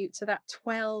contribute to that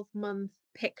 12-month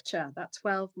picture, that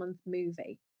 12-month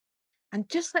movie. And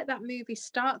just let that movie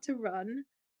start to run.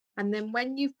 And then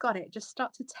when you've got it, just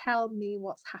start to tell me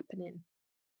what's happening.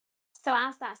 So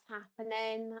as that's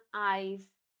happening, I've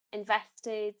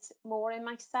invested more in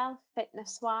myself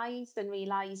fitness wise and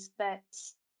realised that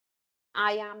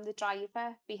I am the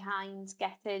driver behind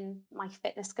getting my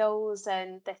fitness goals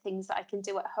and the things that I can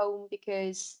do at home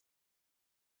because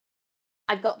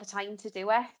I've got the time to do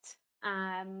it.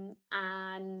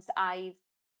 And I've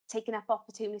taken up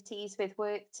opportunities with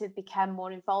work to become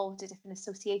more involved in different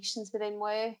associations within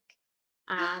work.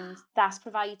 And that's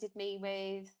provided me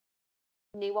with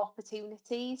new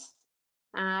opportunities.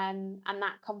 And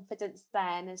that confidence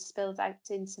then has spilled out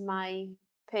into my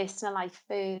personal life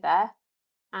further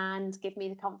and give me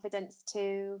the confidence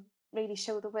to really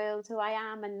show the world who I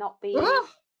am and not be Oh,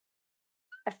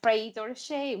 afraid or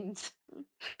ashamed.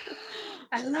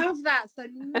 I love that. So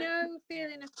no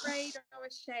feeling afraid or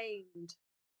ashamed.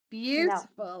 No,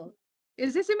 Beautiful.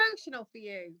 Is this emotional for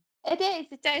you? it is.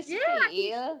 It does Yeah, I can see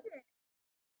feel. it.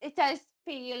 It does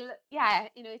feel. Yeah,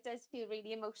 it does feel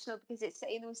really emotional because it's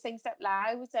saying those things out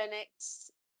loud, and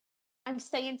I'm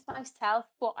saying to myself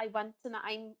what I want, and that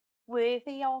I'm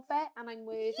worthy of it, and I'm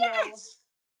worthy of Yes.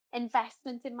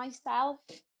 investment in myself.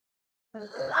 I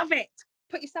love it.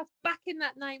 Put yourself back in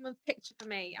that 9 month picture for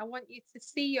me. I want you to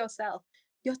see yourself.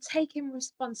 You're taking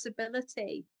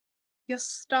responsibility. You're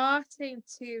starting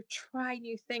to try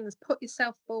new things, put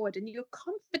yourself forward, and you're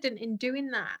confident in doing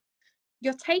that.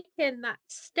 You're taking that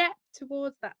step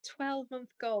towards that 12-month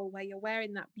goal where you're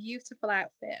wearing that beautiful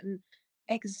outfit and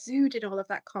exuding all of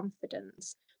that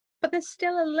confidence. But there's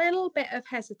still a little bit of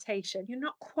hesitation. You're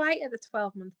not quite at the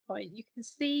 12-month point. You can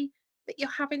see that you're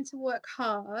having to work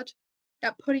hard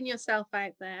at putting yourself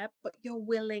out there, but you're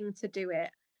willing to do it.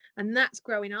 And that's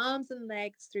growing arms and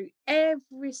legs through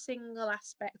every single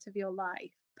aspect of your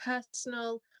life,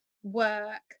 personal,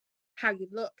 work, how you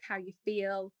look, how you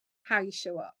feel, how you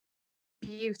show up.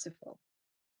 Beautiful.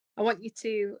 I want you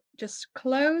to just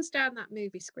close down that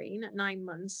movie screen at 9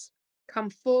 months, come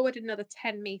forward another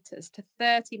 10 meters to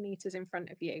 30 meters in front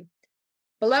of you,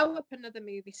 blow up another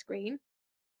movie screen,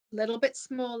 a little bit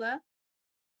smaller,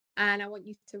 and I want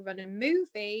you to run a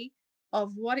movie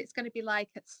of what it's going to be like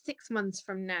at 6 months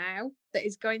from now that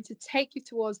is going to take you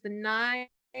towards the 9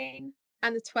 and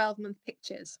the 12-month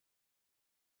pictures.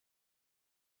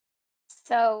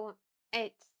 So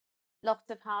it's lots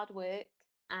of hard work,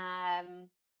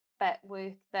 but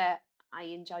work that I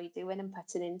enjoy doing and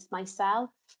putting into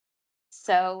myself.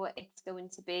 So it's going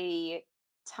to be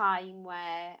time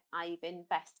where I've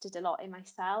invested a lot in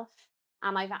myself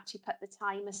and I've actually put the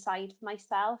time aside for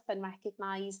myself and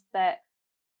recognized that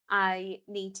I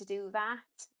need to do that.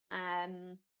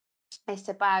 It's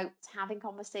about having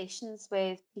conversations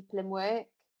with people in work.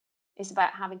 It's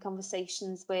about having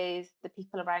conversations with the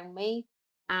people around me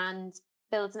and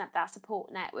building up that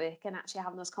support network and actually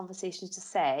having those conversations to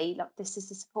say, look, this is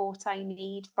the support I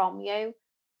need from you,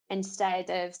 instead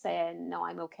of saying, no,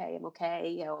 I'm okay,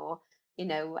 or,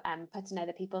 putting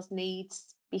other people's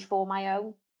needs before my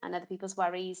own and other people's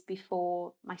worries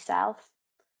before myself.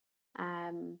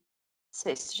 So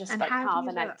it's just And about how do you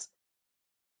carving look? out.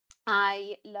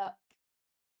 I look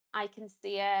I can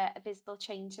see a visible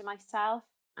change in myself,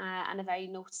 and a very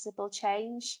noticeable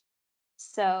change.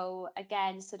 So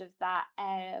again, sort of that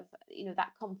air of,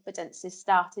 that confidence is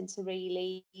starting to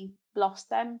really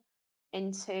blossom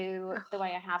into the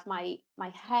way I have my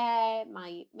hair,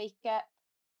 my makeup,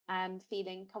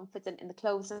 feeling confident in the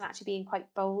clothes and actually being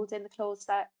quite bold in the clothes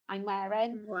that I'm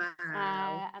wearing,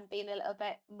 Wow. and being a little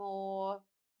bit more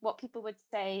what people would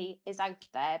say is out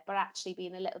there, but actually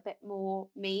being a little bit more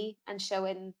me and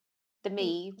showing the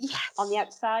me on the Yes.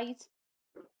 outside.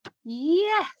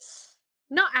 Yes.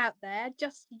 Not out there,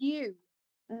 just you.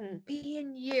 Mm,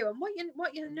 Being you. And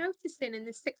what you're noticing in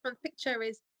this 6-month picture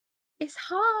is it's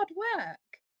hard work.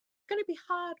 It's going to be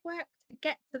hard work to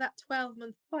get to that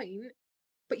 12-month point,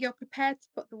 but you're prepared to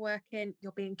put the work in.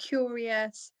 You're being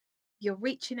curious. You're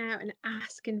reaching out and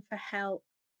asking for help.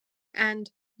 And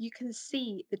you can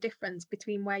see the difference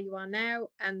between where you are now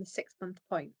and the 6-month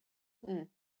point. mm.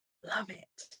 Love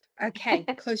it. Okay,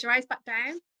 close your eyes back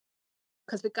down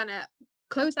because we're going to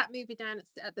close that movie down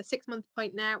at the 6-month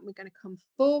point now. We're going to come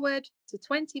forward to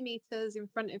 20 meters in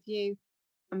front of you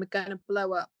and we're going to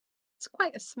blow up. It's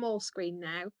quite a small screen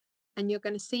now, and you're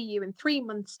going to see you in 3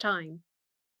 months' time.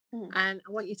 Mm. And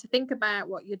I want you to think about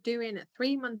what you're doing at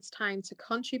 3 months' time to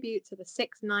contribute to the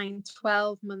 6, 9,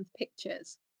 12-month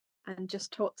pictures. And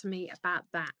just talk to me about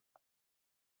that.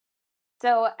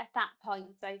 So at that point,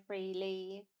 I've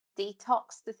really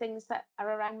detoxed the things that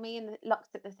are around me and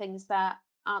looked at the things that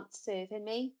aren't serving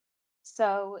me.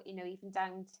 So, even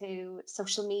down to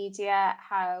social media,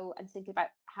 how and thinking about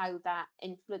how that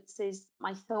influences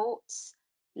my thoughts,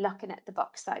 looking at the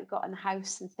books that I've got in the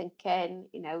house and thinking,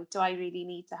 do I really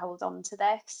need to hold on to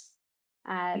this?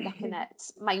 Looking at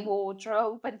my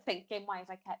wardrobe and thinking, why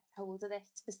have I kept hold of this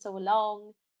for so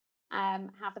long?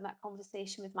 Having that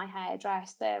conversation with my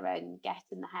hairdresser and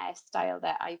getting the hairstyle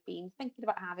that I've been thinking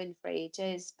about having for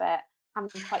ages, but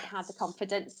haven't quite had the Yes.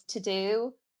 confidence to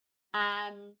do.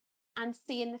 Um, and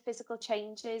seeing the physical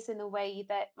changes in the way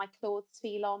that my clothes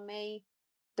feel on me,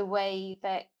 the way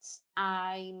that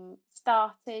I'm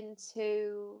starting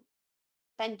to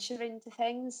venture into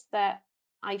things that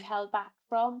I've held back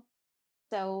from.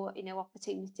 So,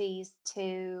 opportunities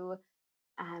to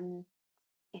um,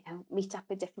 meet up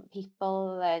with different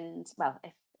people and well,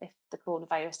 if the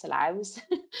coronavirus allows.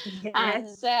 And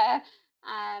Yes.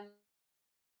 um,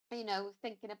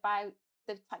 thinking about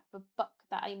the type of book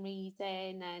that I'm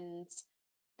reading and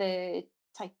the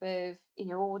type of,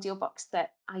 audiobooks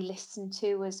that I listen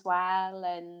to as well,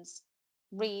 and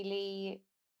really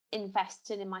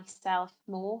investing in myself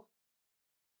more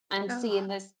and Oh, seeing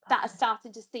this I that love it.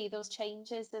 starting to see those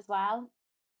changes as well.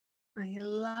 I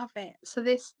love it. So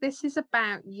this is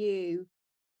about you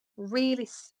really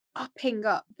upping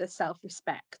up the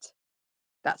self-respect,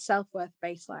 that self-worth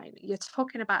baseline. You're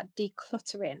talking about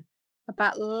decluttering,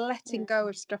 about letting Mm, go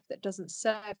of stuff that doesn't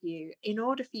serve you in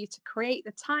order for you to create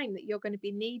the time that you're going to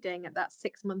be needing at that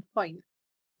 6-month point.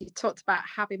 You talked about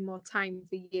having more time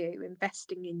for you,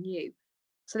 investing in you.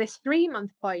 So this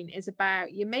 3-month point is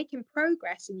about you making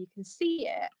progress and you can see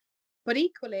it, but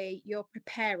equally you're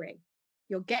preparing.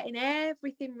 You're getting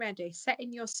everything ready,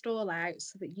 setting your stall out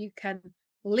so that you can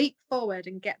leap forward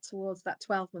and get towards that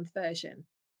 12-month version. Is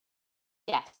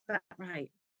yes. that right?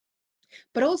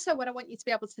 But also, what I want you to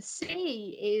be able to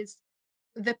see is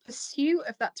the pursuit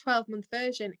of that 12-month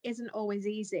version isn't always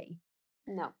easy.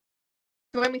 No.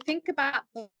 So, when we think about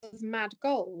those mad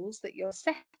goals that you're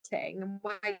setting and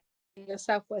why your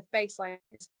self worth baseline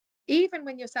is, even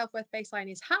when your self worth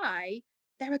baseline is high,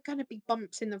 there are going to be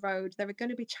bumps in the road, there are going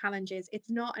to be challenges. It's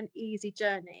not an easy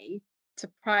journey to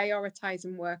prioritize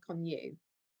and work on you.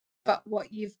 But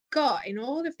what you've got in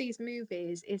all of these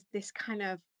movies is this kind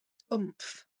of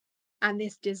oomph and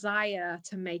this desire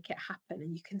to make it happen.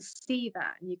 And you can see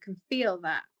that and you can feel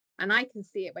that. And I can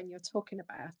see it when you're talking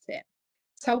about it.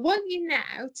 So I want you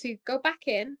now to go back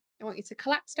in. I want you to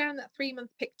collapse down that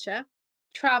 3-month picture,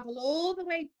 travel all the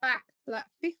way back to that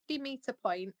 50-meter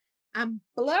point and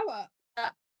blow up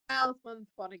that 12-month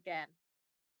one again.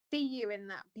 See you in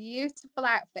that beautiful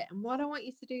outfit. And what I want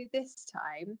you to do this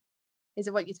time is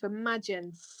I want you to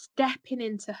imagine stepping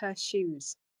into her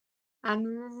shoes and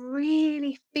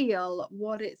really feel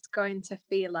what it's going to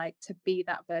feel like to be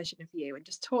that version of you. And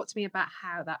just talk to me about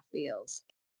how that feels.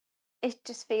 It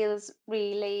just feels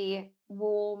really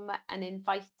warm and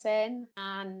inviting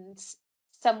and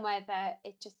somewhere that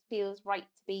it just feels right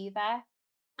to be there.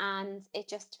 And it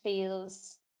just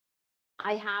feels,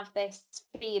 I have this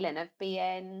feeling of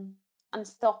being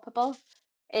unstoppable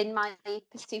in my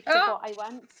pursuit of Oh, what I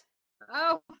want.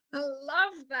 oh, I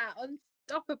love that.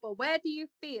 Unstoppable. Where do you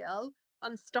feel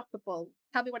unstoppable?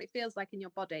 Tell me what it feels like in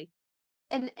your body.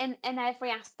 in every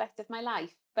aspect of my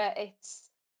life. But it's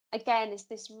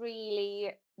this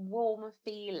really warm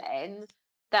feeling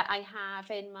that I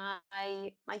have in my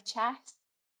chest.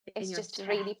 in It's your just a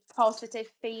really chest.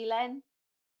 positive feeling,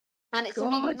 and it's a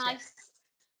really Gorgeous. nice,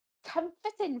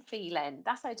 comforting feeling.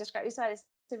 That's how I describe it as well. It's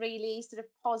a really sort of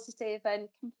positive and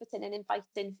comforting and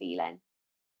inviting feeling.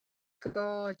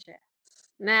 Gorgeous.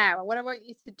 Now, what I want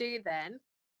you to do then,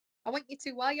 I want you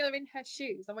to, while you're in her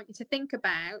shoes, I want you to think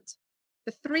about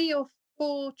the 3 or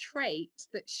 4 traits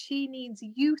that she needs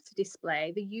you to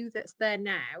display, the you that's there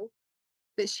now,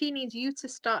 that she needs you to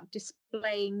start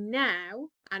displaying now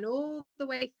and all the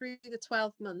way through the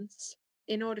 12 months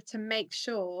in order to make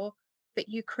sure that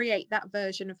you create that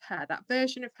version of her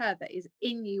that is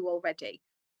in you already.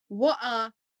 What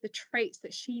are the traits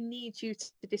that she needs you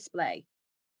to display?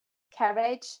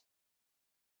 Courage,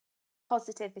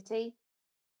 positivity,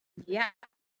 Yeah.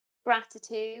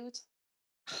 gratitude,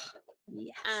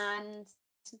 Yes. and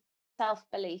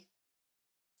self-belief.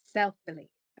 Self-belief.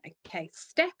 Okay,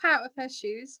 step out of her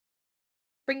shoes,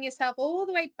 bring yourself all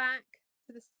the way back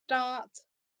to the start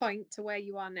point to where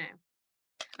you are now.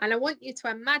 And I want you to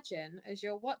imagine, as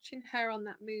you're watching her on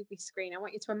that movie screen, I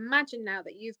want you to imagine now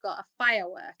that you've got a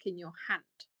firework in your hand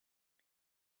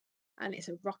and it's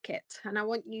a rocket. And I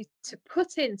want you to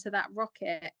put into that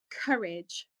rocket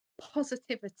courage,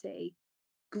 positivity,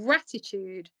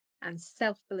 gratitude, and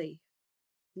self belief.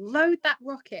 Load that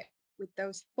rocket with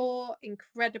those 4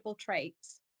 incredible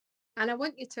traits. And I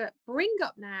want you to bring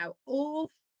up now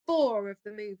all 4 of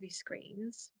the movie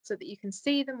screens so that you can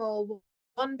see them all,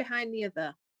 one behind the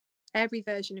other, every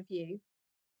version of you.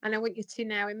 And I want you to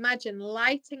now imagine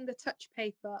lighting the touch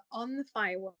paper on the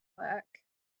firework,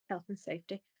 health and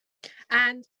safety,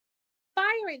 and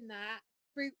firing that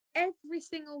through every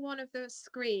single one of those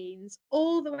screens,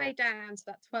 all the way down to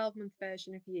that 12-month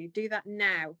version of you. Do that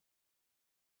now.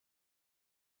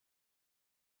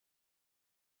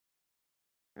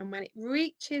 And when it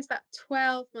reaches that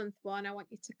 12-month one, I want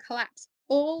you to collapse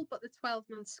all but the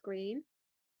 12-month screen.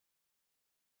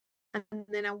 And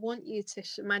then I want you to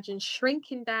imagine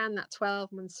shrinking down that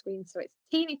 12-month screen so it's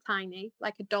teeny tiny,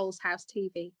 like a doll's house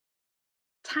TV.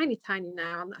 Tiny, tiny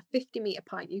now on that 50-meter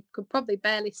point. You could probably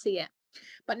barely see it.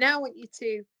 But now I want you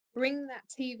to bring that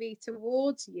TV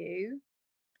towards you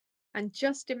and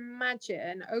just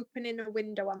imagine opening a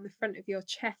window on the front of your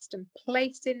chest and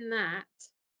placing that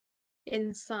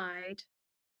inside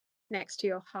next to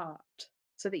your heart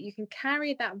so that you can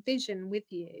carry that vision with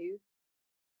you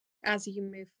as you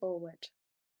move forward.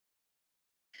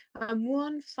 And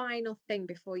one final thing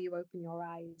before you open your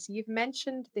eyes. You've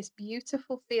mentioned this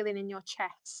beautiful feeling in your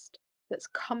chest that's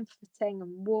comforting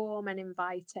and warm and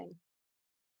inviting.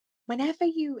 Whenever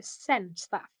you sense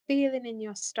that feeling in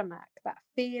your stomach, that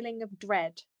feeling of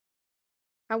dread,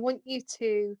 I want you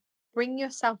to bring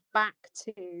yourself back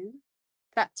to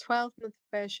that 12-month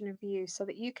version of you so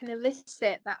that you can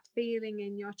elicit that feeling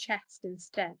in your chest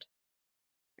instead.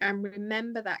 And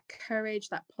remember that courage,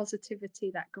 that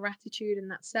positivity, that gratitude, and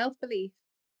that self-belief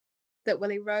that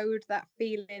will erode that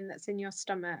feeling that's in your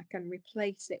stomach and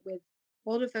replace it with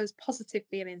all of those positive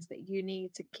feelings that you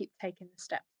need to keep taking the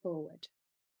step forward.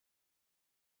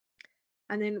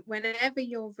 And then whenever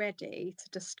you're ready to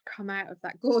just come out of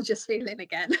that gorgeous feeling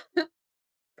again,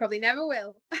 probably never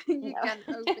will, you No. can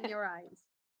open your eyes.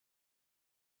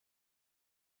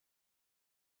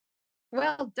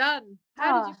 Well done.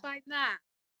 How did you Oh, find that?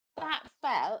 that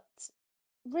felt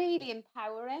really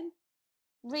empowering,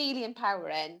 really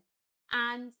empowering.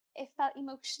 And it felt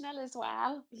emotional as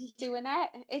well doing it.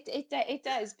 It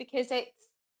does, because it's,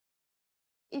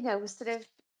 sort of,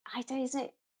 I don't, isn't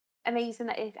it amazing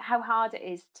that how hard it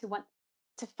is to want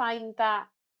to find that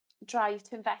drive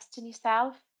to invest in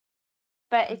yourself.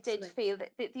 But it did Absolutely. feel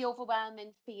that the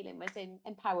overwhelming feeling was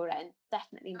empowering,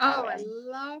 definitely Oh, I empowering.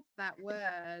 love that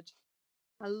word.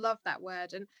 I love that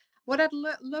word. And what I'd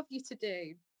love you to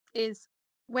do is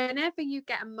whenever you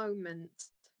get a moment,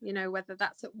 whether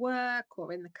that's at work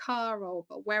or in the car or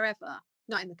wherever,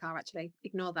 not in the car, actually,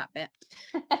 ignore that bit.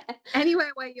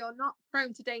 Anywhere where you're not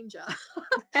prone to danger,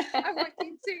 I want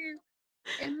you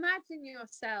to imagine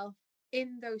yourself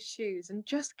in those shoes and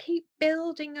just keep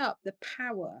building up the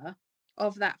power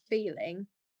of that feeling.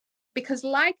 Because,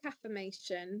 like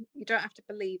affirmation, you don't have to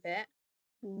believe it.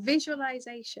 Mm.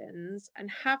 Visualizations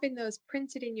and having those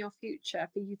printed in your future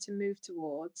for you to move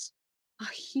towards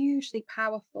are hugely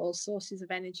powerful sources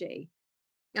of energy.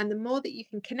 And the more that you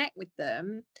can connect with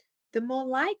them, the more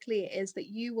likely it is that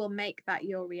you will make that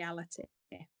your reality.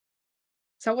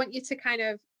 So I want you to kind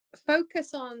of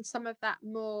focus on some of that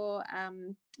more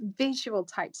visual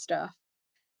type stuff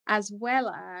as well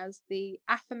as the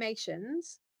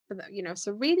affirmations.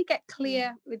 So really get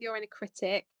clear with your inner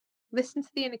critic. Listen to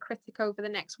the inner critic over the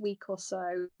next week or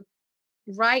so.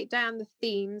 Write down the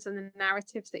themes and the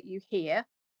narratives that you hear,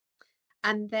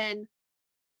 and then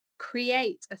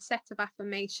create a set of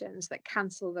affirmations that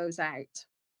cancel those out.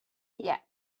 Yeah.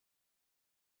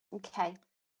 Okay.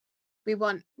 We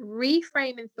want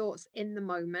reframing thoughts in the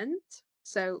moment.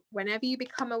 So whenever you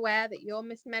become aware that your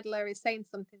Miss Meddler is saying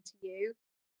something to you,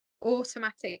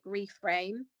 automatic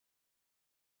reframe.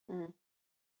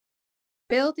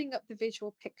 Building up the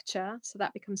visual picture so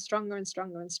that becomes stronger and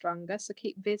stronger and stronger. So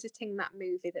keep visiting that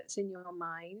movie that's in your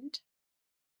mind.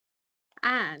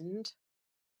 And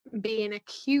being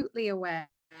acutely aware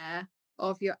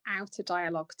of your outer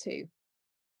dialogue too.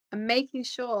 And making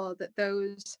sure that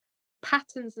those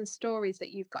patterns and stories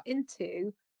that you've got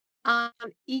into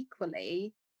aren't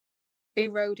equally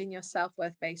eroding your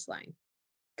self-worth baseline.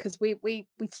 Because we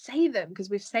say them because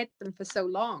we've said them for so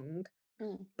long.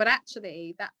 But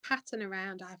actually, that pattern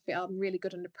around I feel I'm really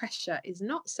good under pressure is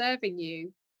not serving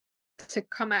you to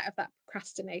come out of that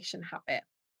procrastination habit.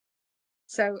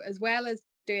 So as well as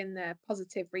doing the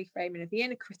positive reframing of the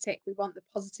inner critic, we want the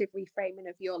positive reframing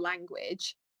of your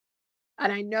language.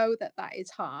 And I know that that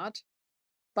is hard,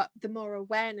 but the more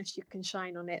awareness you can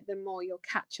shine on it, the more you'll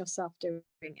catch yourself doing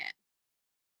it.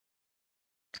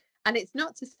 And it's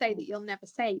not to say that you'll never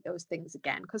say those things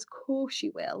again, because of course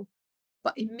you will.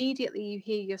 But immediately you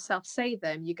hear yourself say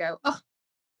them, you go, oh,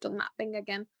 done that thing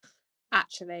again.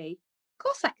 Actually, of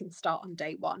course I can start on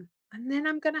day one. And then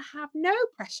I'm going to have no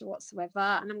pressure whatsoever.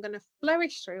 And I'm going to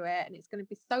flourish through it. And it's going to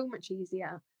be so much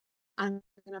easier. And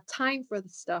I'm going to have time for other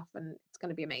stuff. And it's going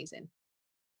to be amazing.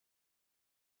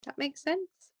 That makes sense?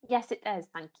 Yes, it does.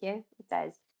 Thank you. It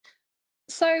does.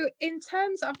 So in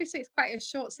terms, obviously it's quite a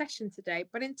short session today,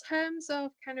 but in terms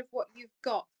of kind of what you've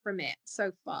got from it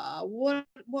so far, what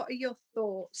are your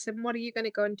thoughts and what are you going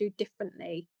to go and do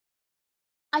differently?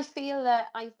 I feel that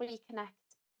I've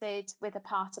reconnected with a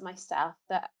part of myself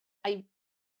that I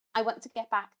want to get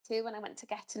back to and I want to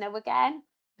get to know again.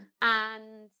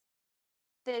 And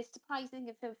the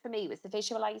surprising thing for me was the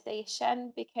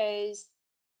visualization, because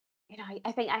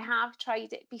I think I have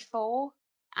tried it before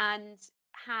and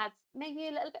had maybe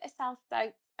a little bit of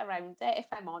self-doubt around it, if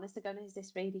I'm honest. I'm going, is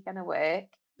this really going to work?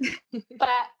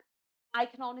 But I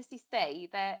can honestly say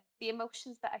that the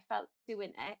emotions that I felt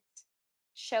doing it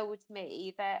showed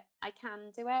me that I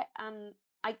can do it, and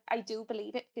I do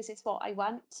believe it because it's what I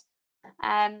want.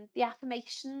 The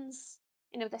affirmations,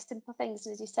 the simple things,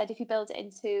 and as you said, if you build it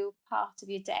into part of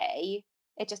your day,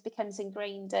 it just becomes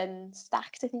ingrained and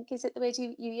stacked, I think, is it the word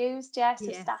you used? Yes,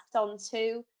 it's stacked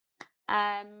onto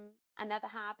another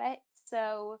habit.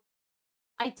 So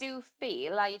I do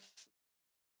feel I've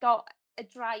got a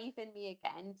drive in me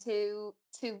again to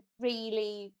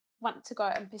really want to go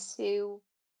out and pursue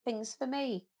things for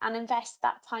me and invest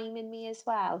that time in me as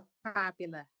well.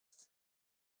 Fabulous.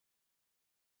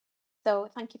 So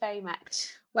thank you very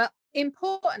much. Well,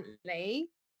 importantly,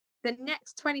 the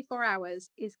next 24 hours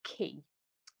is key,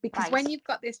 because when you've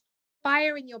got this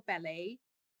fire in your belly,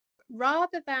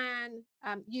 rather than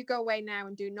you go away now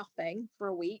and do nothing for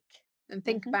a week and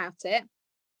think about it,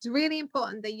 it's really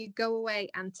important that you go away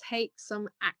and take some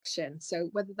action. So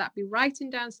whether that be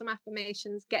writing down some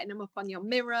affirmations, getting them up on your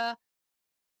mirror,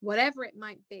 whatever it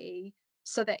might be,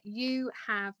 so that you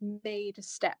have made a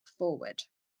step forward.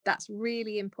 That's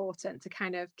really important to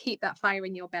kind of keep that fire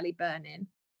in your belly burning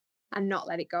and not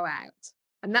let it go out.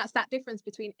 And that's that difference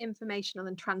between informational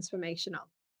and transformational.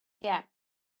 Yeah.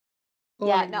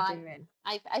 I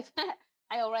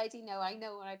already know. I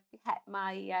know where I've hit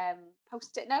my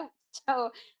post-it notes.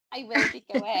 So I will be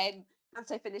going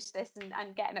after I finish this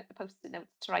and getting up the post-it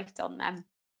notes to write on them.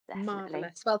 Definitely.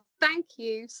 Marvelous. Well, thank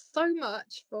you so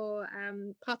much for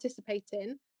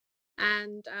participating,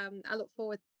 and I look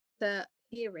forward to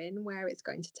hearing where it's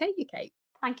going to take you, Kate.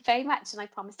 Thank you very much, and I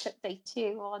promise to update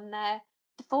you on the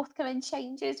forthcoming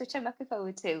changes, which I'm looking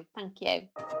forward to. Thank you.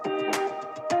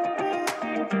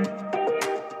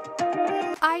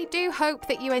 I do hope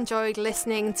that you enjoyed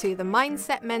listening to the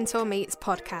Mindset Mentor Meets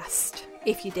podcast.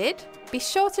 If you did, be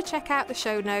sure to check out the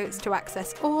show notes to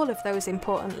access all of those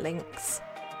important links.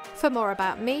 For more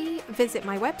about me, visit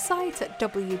my website at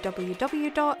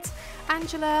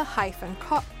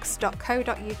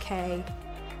www.angela-cox.co.uk.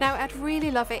 Now, I'd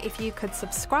really love it if you could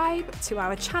subscribe to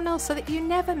our channel so that you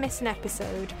never miss an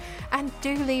episode, and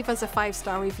do leave us a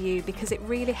 5-star review because it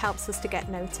really helps us to get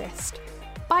noticed.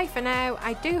 Bye for now.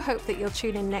 I do hope that you'll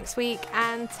tune in next week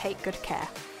and take good care.